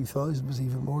 Britain by 2000 was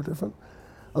even more different.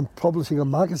 And publishing a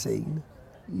magazine,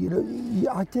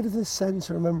 I did this sense,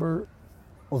 I remember,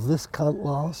 of this can't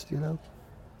last, And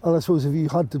I suppose if you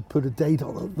had to put a date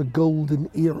on it, the golden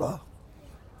era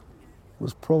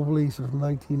was probably sort of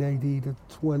 1980 to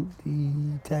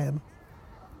 2010.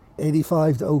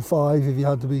 85 to 05 if you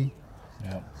had to be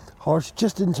harsh,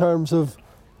 just in terms of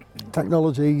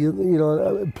technology,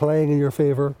 playing in your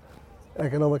favour,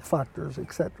 economic factors,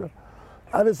 etc.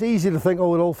 And it's easy to think, it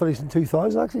all finished in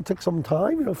 2000. Actually, it took some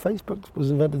time. Facebook was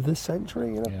invented this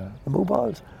century, the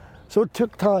mobiles. So it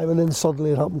took time, and then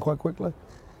suddenly it happened quite quickly.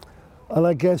 And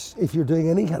I guess if you're doing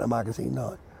any kind of magazine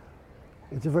now,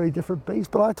 it's a very different beast.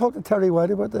 But I talked to Terry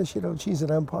White about this, she's at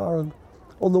Empire, and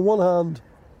on the one hand,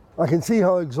 I can see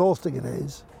how exhausting it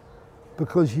is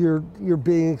because you're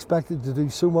being expected to do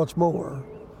so much more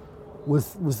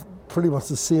with pretty much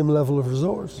the same level of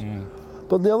resource.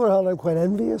 But on the other hand, I'm quite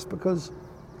envious because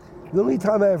the only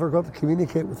time I ever got to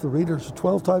communicate with the readers was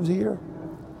 12 times a year.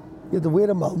 You had to wait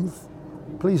a month.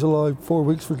 Please allow 4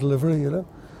 weeks for delivery,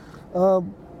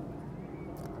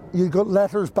 You got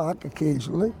letters back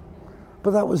occasionally,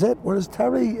 but that was it. Whereas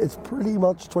Terry, it's pretty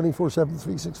much 24/7,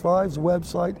 365. It's a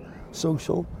website,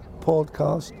 social,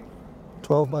 podcast,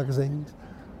 12 magazines.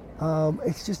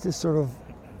 It's just this sort of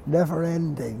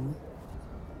never-ending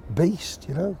beast,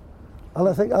 And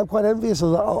I think I'm quite envious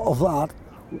of that,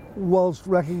 whilst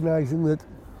recognising that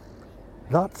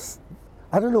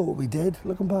I don't know what we did,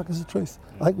 looking back is the truth.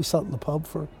 I think we sat in the pub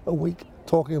for a week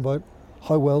talking about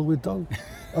how well we'd done.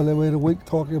 And then we had a week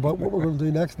talking about what we're going to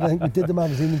do next. And I think we did the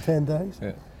magazine in 10 days.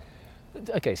 Yeah.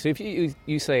 Okay, so if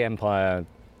you say Empire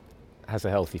has a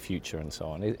healthy future and so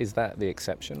on, is that the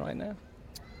exception right now?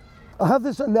 I have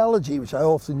this analogy which I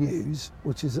often use,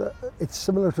 which is it's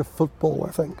similar to football,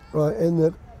 I think, right? In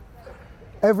that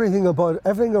everything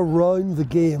around the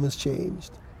game has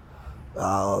changed.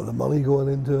 The money going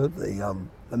into it,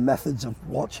 the methods of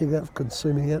watching it, of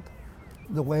consuming it,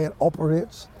 the way it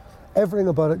operates, everything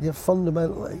about it. Yet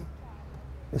fundamentally,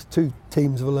 it's two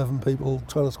teams of 11 people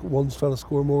one's trying to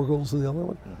score more goals than the other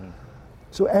one.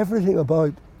 So everything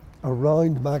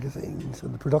around magazines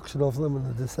and the production of them and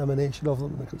the dissemination of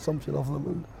them and the consumption of them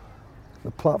and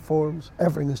the platforms,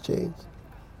 everything has changed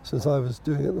since I was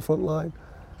doing it in the front line.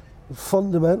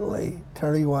 Fundamentally,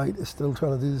 Terry White is still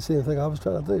trying to do the same thing I was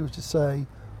trying to do, which is say,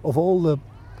 of all the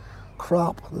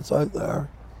crap that's out there,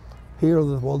 here are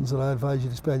the ones that I advise you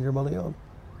to spend your money on.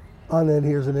 And then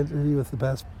here's an interview with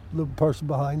the person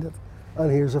behind it.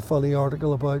 And here's a funny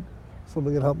article about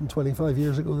something that happened 25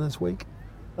 years ago this week.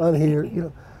 And here,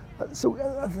 so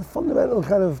the fundamental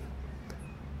kind of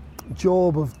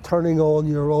job of turning on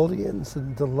your audience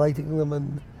and delighting them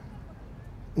and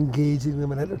engaging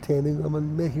them and entertaining them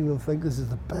and making them think this is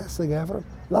the best thing ever,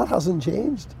 that hasn't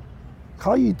changed.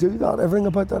 How you do that, everything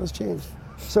about that has changed.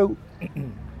 So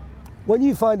when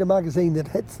you find a magazine that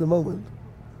hits the moment,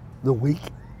 The Week,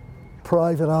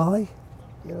 Private Eye,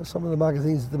 some of the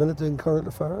magazines at the minute doing current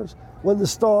affairs, when the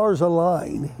stars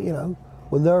align,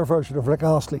 when their version of Rick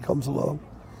Astley comes along,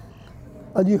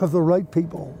 and you have the right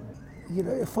people,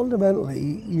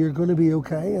 fundamentally you're going to be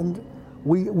okay. And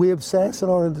we obsess in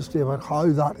our industry about how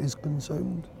that is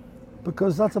consumed,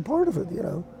 because that's a part of it,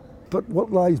 But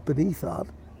what lies beneath that,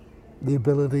 the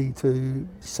ability to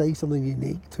say something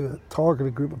unique to a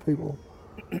targeted group of people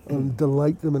and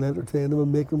delight them and entertain them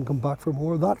and make them come back for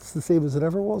more, that's the same as it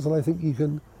ever was. And I think you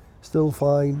can still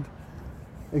find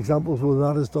examples where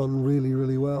that is done really,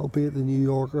 really well, be it the New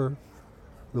Yorker,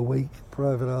 The Week,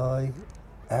 Private Eye,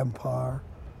 Empire,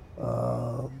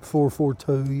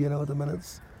 442, at the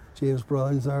minutes. James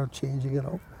Brown's there changing it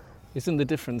up. Isn't the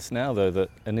difference now, though, that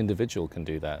an individual can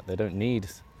do that? They don't need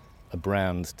a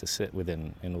brand to sit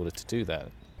within in order to do that.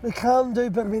 They can do,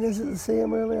 but is it the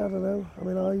same really? I don't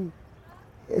know.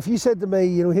 If you said to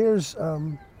me, here's,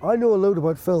 I know a load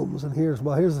about films, and here's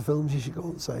the films you should go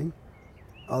and see.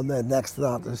 And then next to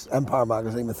that, there's Empire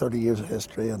magazine with 30 years of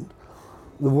history and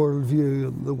the worldview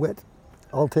and the wit.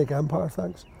 I'll take Empire,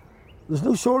 thanks. There's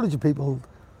no shortage of people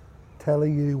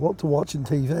telling you what to watch on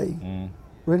TV.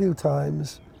 Radio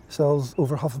Times sells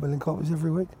over 500,000 copies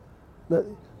every week. Now,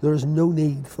 There is no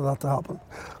need for that to happen.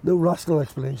 No rational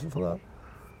explanation for that.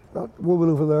 That woman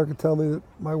over there could tell me that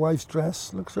my wife's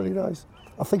dress looks really nice.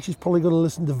 I think she's probably going to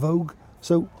listen to Vogue.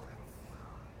 So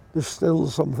there's still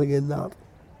something in that.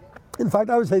 In fact,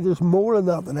 I would say there's more in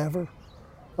that than ever.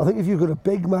 I think if you've got a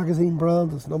big magazine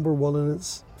brand that's number one in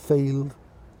its field,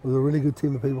 with a really good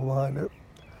team of people behind it,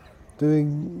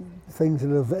 doing things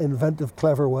in an inventive,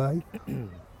 clever way,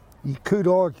 you could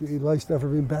argue life's never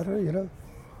been better, you know.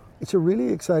 It's a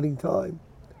really exciting time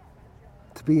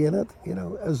to be in it, you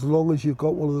know, as long as you've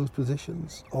got one of those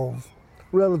positions of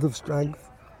relative strength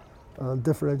and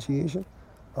differentiation.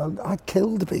 And I'd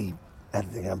kill to be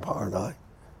editing Empire now.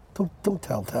 Don't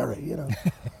tell Terry, you know.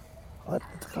 I'd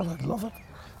love it.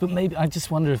 But maybe I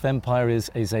just wonder if Empire is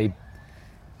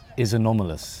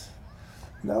anomalous.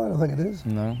 No, I don't think it is.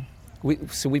 No.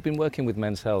 So we've been working with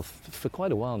Men's Health for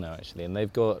quite a while now, actually, and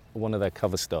they've got one of their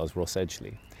cover stars, Ross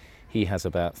Edgley. He has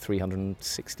about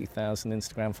 360,000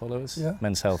 Instagram followers. Yeah.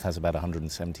 Men's Health has about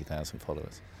 170,000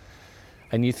 followers.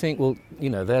 And you think, well, you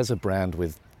know, there's a brand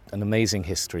with an amazing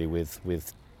history,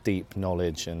 with deep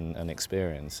knowledge and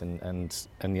experience, and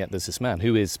yet there's this man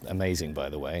who is amazing, by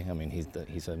the way. I mean,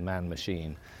 he's a man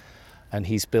machine, and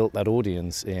he's built that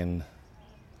audience in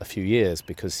a few years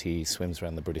because he swims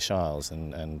around the British Isles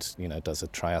and you know, does a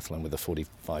triathlon with a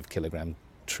 45 kilogram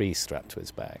tree strapped to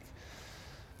his back.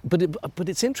 But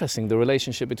it's interesting, the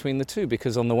relationship between the two,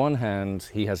 because on the one hand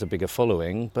he has a bigger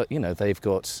following, but you know, they've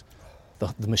got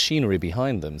the machinery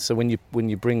behind them. So when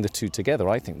you bring the two together,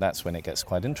 I think that's when it gets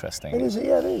quite interesting. It is,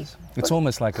 yeah, it is. It's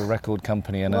almost like a record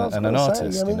company and an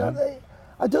artist. I mean, you know?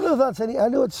 I don't know if that's I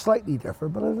know it's slightly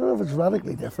different, but I don't know if it's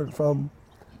radically different from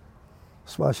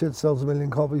Smash Hits sells 1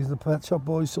 million copies and the Pet Shop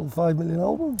Boys sold 5 million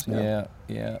albums. Yeah.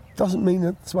 Doesn't mean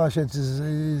that Smash Hits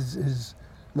is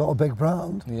not a big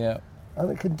brand. Yeah.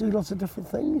 And it can do lots of different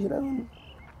things, you know. And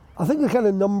I think the kind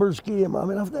of numbers game, I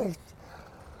mean,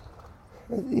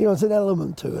 you know, it's an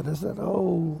element to it, isn't it?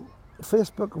 Oh,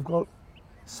 Facebook have got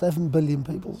 7 billion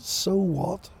people, so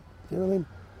what? You know what I mean?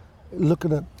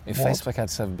 Looking at if what? Facebook had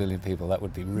 7 billion people, that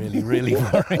would be really, really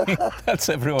worrying. That's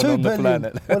everyone 2 on the billion,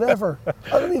 planet. Whatever.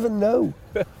 I don't even know.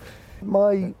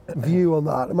 My view on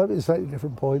that, it might be a slightly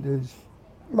different point, is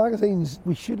magazines,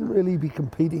 we shouldn't really be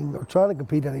competing or trying to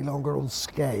compete any longer on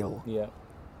scale. Yeah.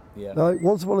 Now,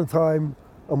 once upon a time,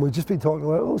 and we've just been talking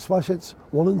about, Smash Hits,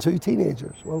 1 in 2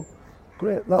 teenagers. Well,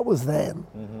 great, that was then.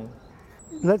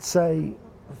 Mm-hmm. Let's say,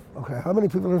 okay, how many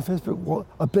people are on Facebook? What,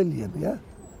 1 billion, yeah?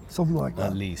 Something like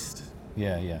that. At least.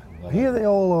 Yeah. Well, here they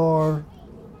all are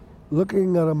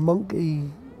looking at a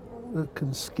monkey that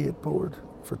can skateboard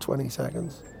for 20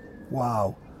 seconds.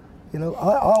 Wow. You know,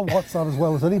 I'll watch that as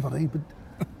well as anybody, but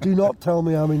do not tell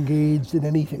me I'm engaged in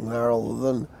anything there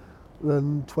other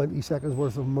than 20 seconds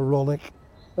worth of moronic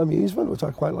amusement, which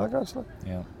I quite like, actually.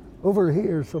 Yeah. Over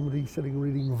here, somebody's sitting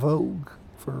reading Vogue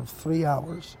for 3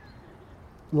 hours,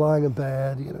 lying in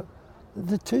bed, you know.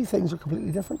 The two things are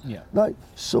completely different. Yeah. Now,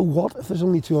 so what if there's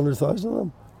only 200,000 of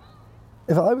them?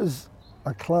 If I was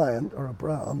a client or a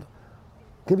brand,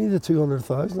 give me the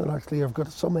 200,000 that actually have got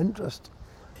some interest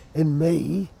in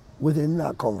me within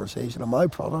that conversation of my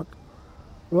product,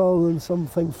 rather than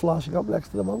something flashing up next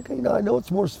to the monkey. Now, I know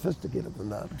it's more sophisticated than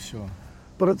that. Sure.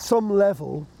 But at some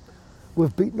level,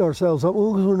 we've beaten ourselves up,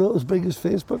 because we're not as big as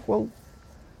Facebook. Well,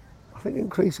 I think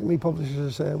increasingly publishers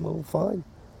are saying, well, fine.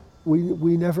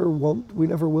 We never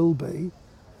will be,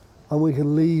 and we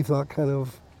can leave that kind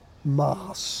of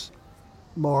mass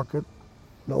market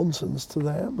nonsense to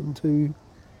them and to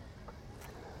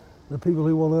the people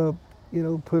who want to, you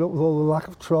know, put up with all the lack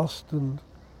of trust and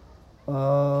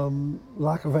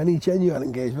lack of any genuine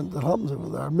engagement that happens over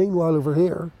there. Meanwhile, over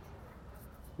here,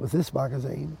 with this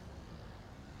magazine,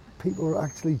 people are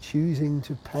actually choosing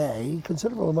to pay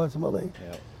considerable amounts of money.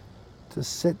 Yeah. To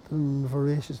sit and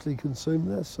voraciously consume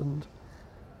this. And,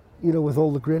 you know, with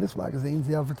all the greatest magazines,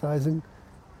 the advertising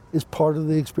is part of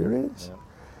the experience. Yeah.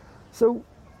 So,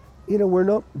 you know, we're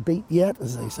not beat yet,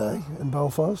 as they say, in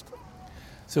Belfast.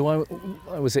 So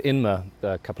I was at INMA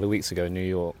a couple of weeks ago in New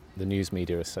York, the News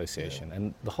Media Association,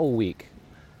 and the whole week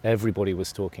everybody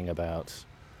was talking about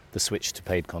the switch to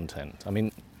paid content. I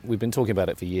mean, we've been talking about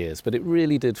it for years, but it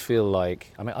really did feel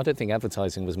like, I mean, I don't think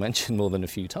advertising was mentioned more than a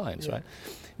few times, right?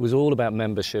 It was all about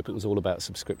membership, it was all about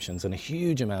subscriptions, and a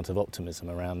huge amount of optimism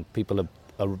around people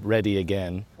are ready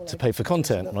again to pay for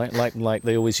content, right? Like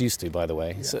they always used to, by the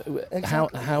way. Yeah. So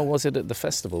exactly. How was it at the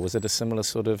festival? Was it a similar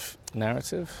sort of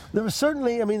narrative? There was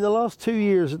certainly, I mean, the last 2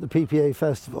 years at the PPA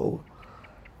festival,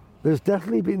 there's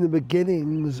definitely been the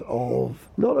beginnings of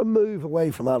not a move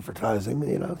away from advertising.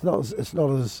 You know, it's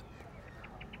not as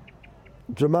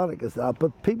dramatic as that,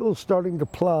 but people starting to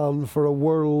plan for a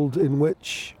world in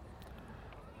which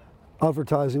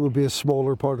advertising would be a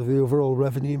smaller part of the overall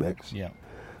revenue mix. Yeah.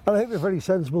 And I think they're very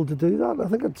sensible to do that. I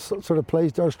think it sort of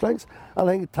plays to our strengths. And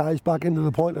I think it ties back into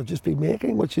the point I've just been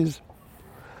making, which is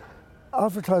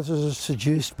advertisers are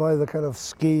seduced by the kind of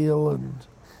scale and,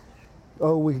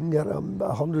 oh, we can get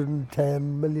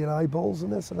 110 million eyeballs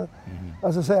in this. And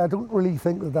as I say, I don't really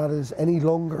think that that is any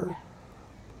longer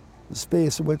the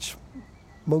space in which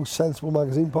most sensible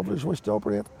magazine publishers wish to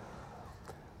operate.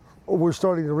 We're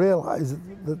starting to realise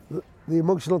that the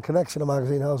emotional connection a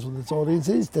magazine has with its audience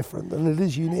is different and it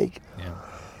is unique. Yeah.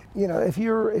 You know, if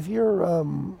you're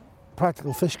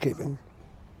practical fish keeping,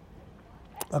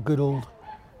 a good old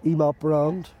EMAP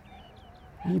brand,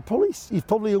 you've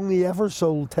probably only ever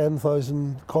sold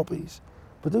 10,000 copies,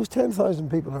 but those 10,000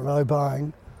 people are now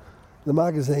buying the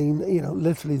magazine, you know,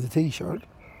 literally the T-shirt,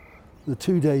 the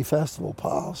 2-day festival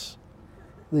pass,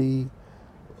 the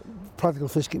practical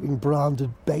fish keeping branded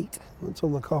bait that's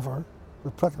on the cover, the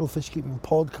practical fish keeping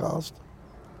podcast,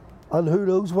 and who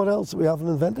knows what else that we haven't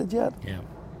invented yet. Yeah.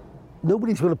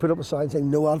 Nobody's going to put up a sign saying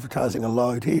no advertising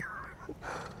allowed here.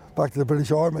 Back to the British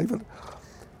Army,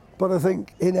 but I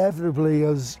think inevitably,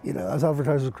 as you know, as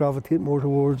advertisers gravitate more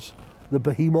towards the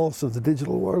behemoths of the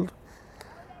digital world,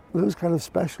 those kind of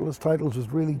specialist titles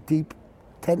with really deep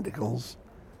tentacles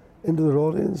into their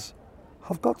audience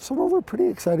have got some other pretty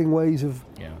exciting ways of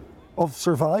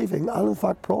surviving and in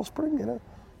fact prospering, you know.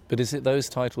 But is it those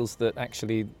titles that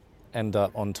actually end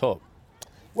up on top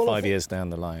 5 years down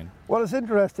the line? Well, it's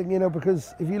interesting, you know,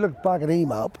 because if you look back at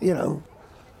EMAP, you know,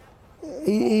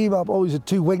 EMAP always had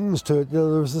two wings to it. You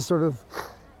know, there was this sort of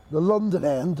the London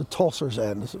end, the Tossers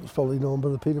end, as it was probably known by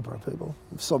the Peterborough people,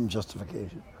 with some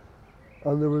justification.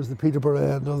 And there was the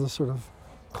Peterborough end, or the sort of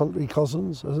country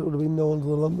cousins, as it would have been known to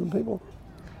the London people.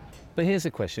 But here's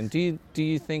a question. Do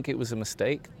you think it was a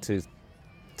mistake to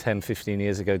 10, 15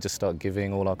 years ago just start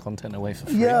giving all our content away for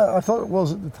free? Yeah, I thought it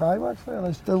was at the time, actually, and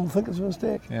I still think it's a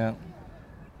mistake. Yeah.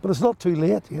 But it's not too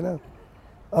late, you know.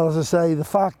 And as I say, the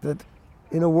fact that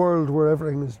in a world where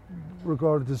everything is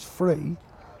regarded as free,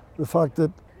 the fact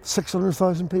that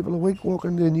 600,000 people a week walk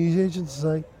into a newsagent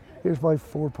and say, here's my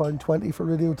 £4.20 for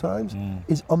Radio Times,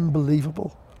 is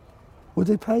unbelievable. Would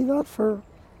they pay that for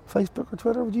Facebook or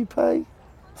Twitter? Would you pay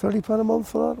 £30 a month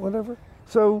for that, whatever?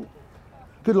 So,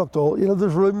 good luck to all. You know,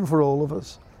 there's room for all of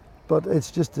us. But it's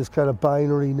just this kind of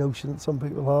binary notion that some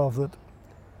people have that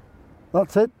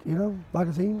that's it, you know,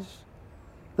 magazines,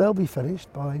 they'll be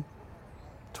finished by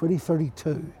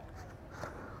 2032.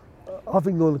 I've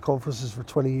been going to conferences for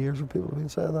 20 years where people have been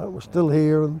saying that. We're still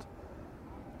here and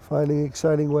finding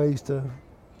exciting ways to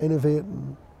innovate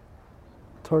and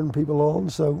turn people on.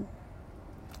 So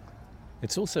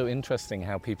it's also interesting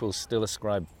how people still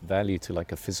ascribe value to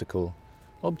like a physical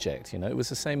object. You know, it was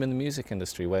the same in the music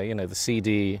industry where, you know, the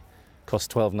CD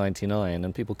cost $12.99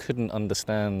 and people couldn't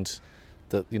understand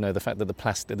that, you know, the fact that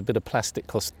the bit of plastic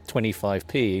cost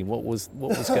 25p. What was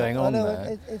going on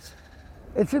there?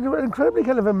 It's an incredibly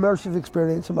kind of immersive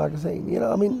experience, a magazine. You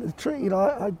know, I mean, you know,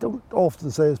 I don't often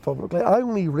say this publicly. I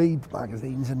only read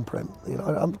magazines in print. You know,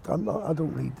 I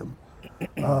don't read them.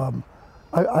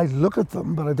 I look at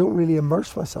them, but I don't really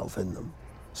immerse myself in them.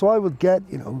 So I would get,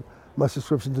 you know, my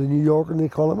subscription to the New Yorker and the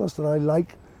Economist, and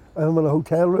I'm in a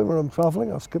hotel room or I'm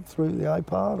traveling, I'll skip through the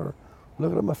iPad or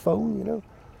look at my phone, you know.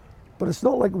 But it's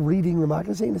not like reading the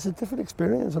magazine, it's a different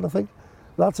experience, and I think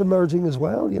that's emerging as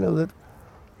well, you know, that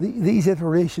these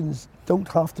iterations don't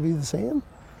have to be the same.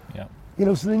 Yeah. You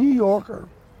know, so the New Yorker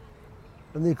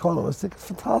and the Economist, they're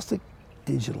fantastic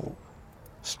digital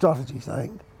strategies, I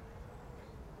think.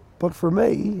 But for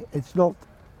me, it's not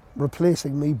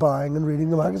replacing me buying and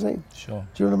reading the magazine. Sure.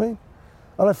 Do you know what I mean?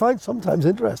 And I find sometimes,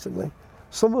 interestingly,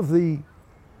 some of the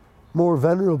more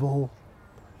venerable,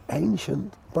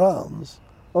 ancient brands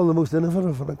are the most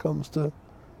innovative when it comes to,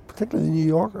 particularly the New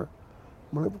Yorker,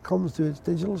 when it comes to its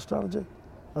digital strategy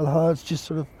and how it's just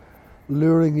sort of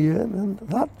luring you in. And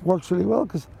that works really well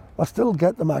because I still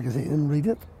get the magazine and read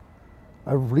it.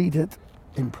 I read it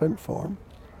in print form.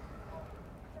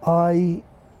 I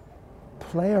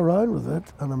play around with it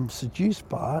and I'm seduced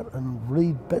by it and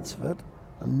read bits of it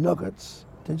and nuggets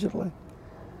digitally.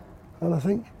 And I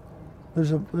think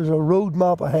there's a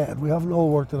roadmap ahead. We haven't all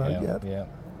worked it out yet. Yeah.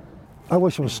 I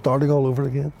wish I was starting all over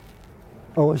again.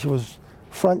 I wish it was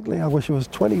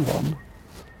 21.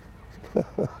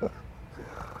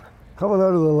 Coming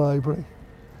out of the library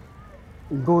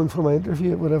and going for my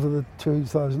interview at whatever the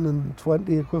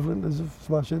 2020 equivalent is of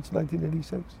Smash Hits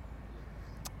 1986.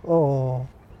 Oh.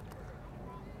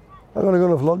 I'm going to go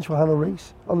and have lunch with Hannah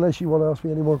Reese, unless you want to ask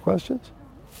me any more questions.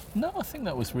 No, I think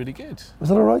that was really good. Was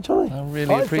that all right, Johnny? I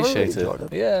really appreciate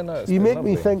it. Yeah, no, it's you been make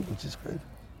lovely. me think, which is great.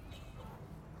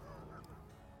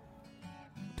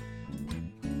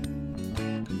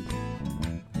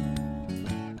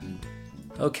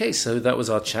 Okay, so that was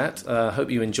our chat.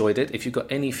 Hope you enjoyed it. If you've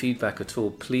got any feedback at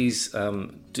all, please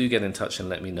do get in touch and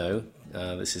let me know.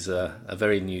 This is a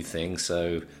very new thing,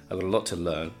 so I've got a lot to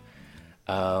learn.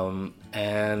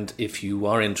 And if you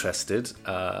are interested,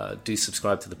 do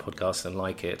subscribe to the podcast and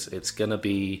like it. It's going to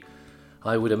be,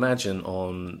 I would imagine,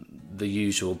 on the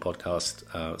usual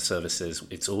podcast services.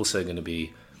 It's also going to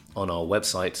be on our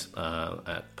website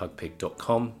at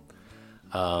pugpig.com.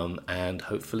 And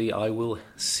hopefully I will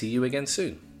see you again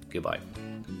soon. Goodbye.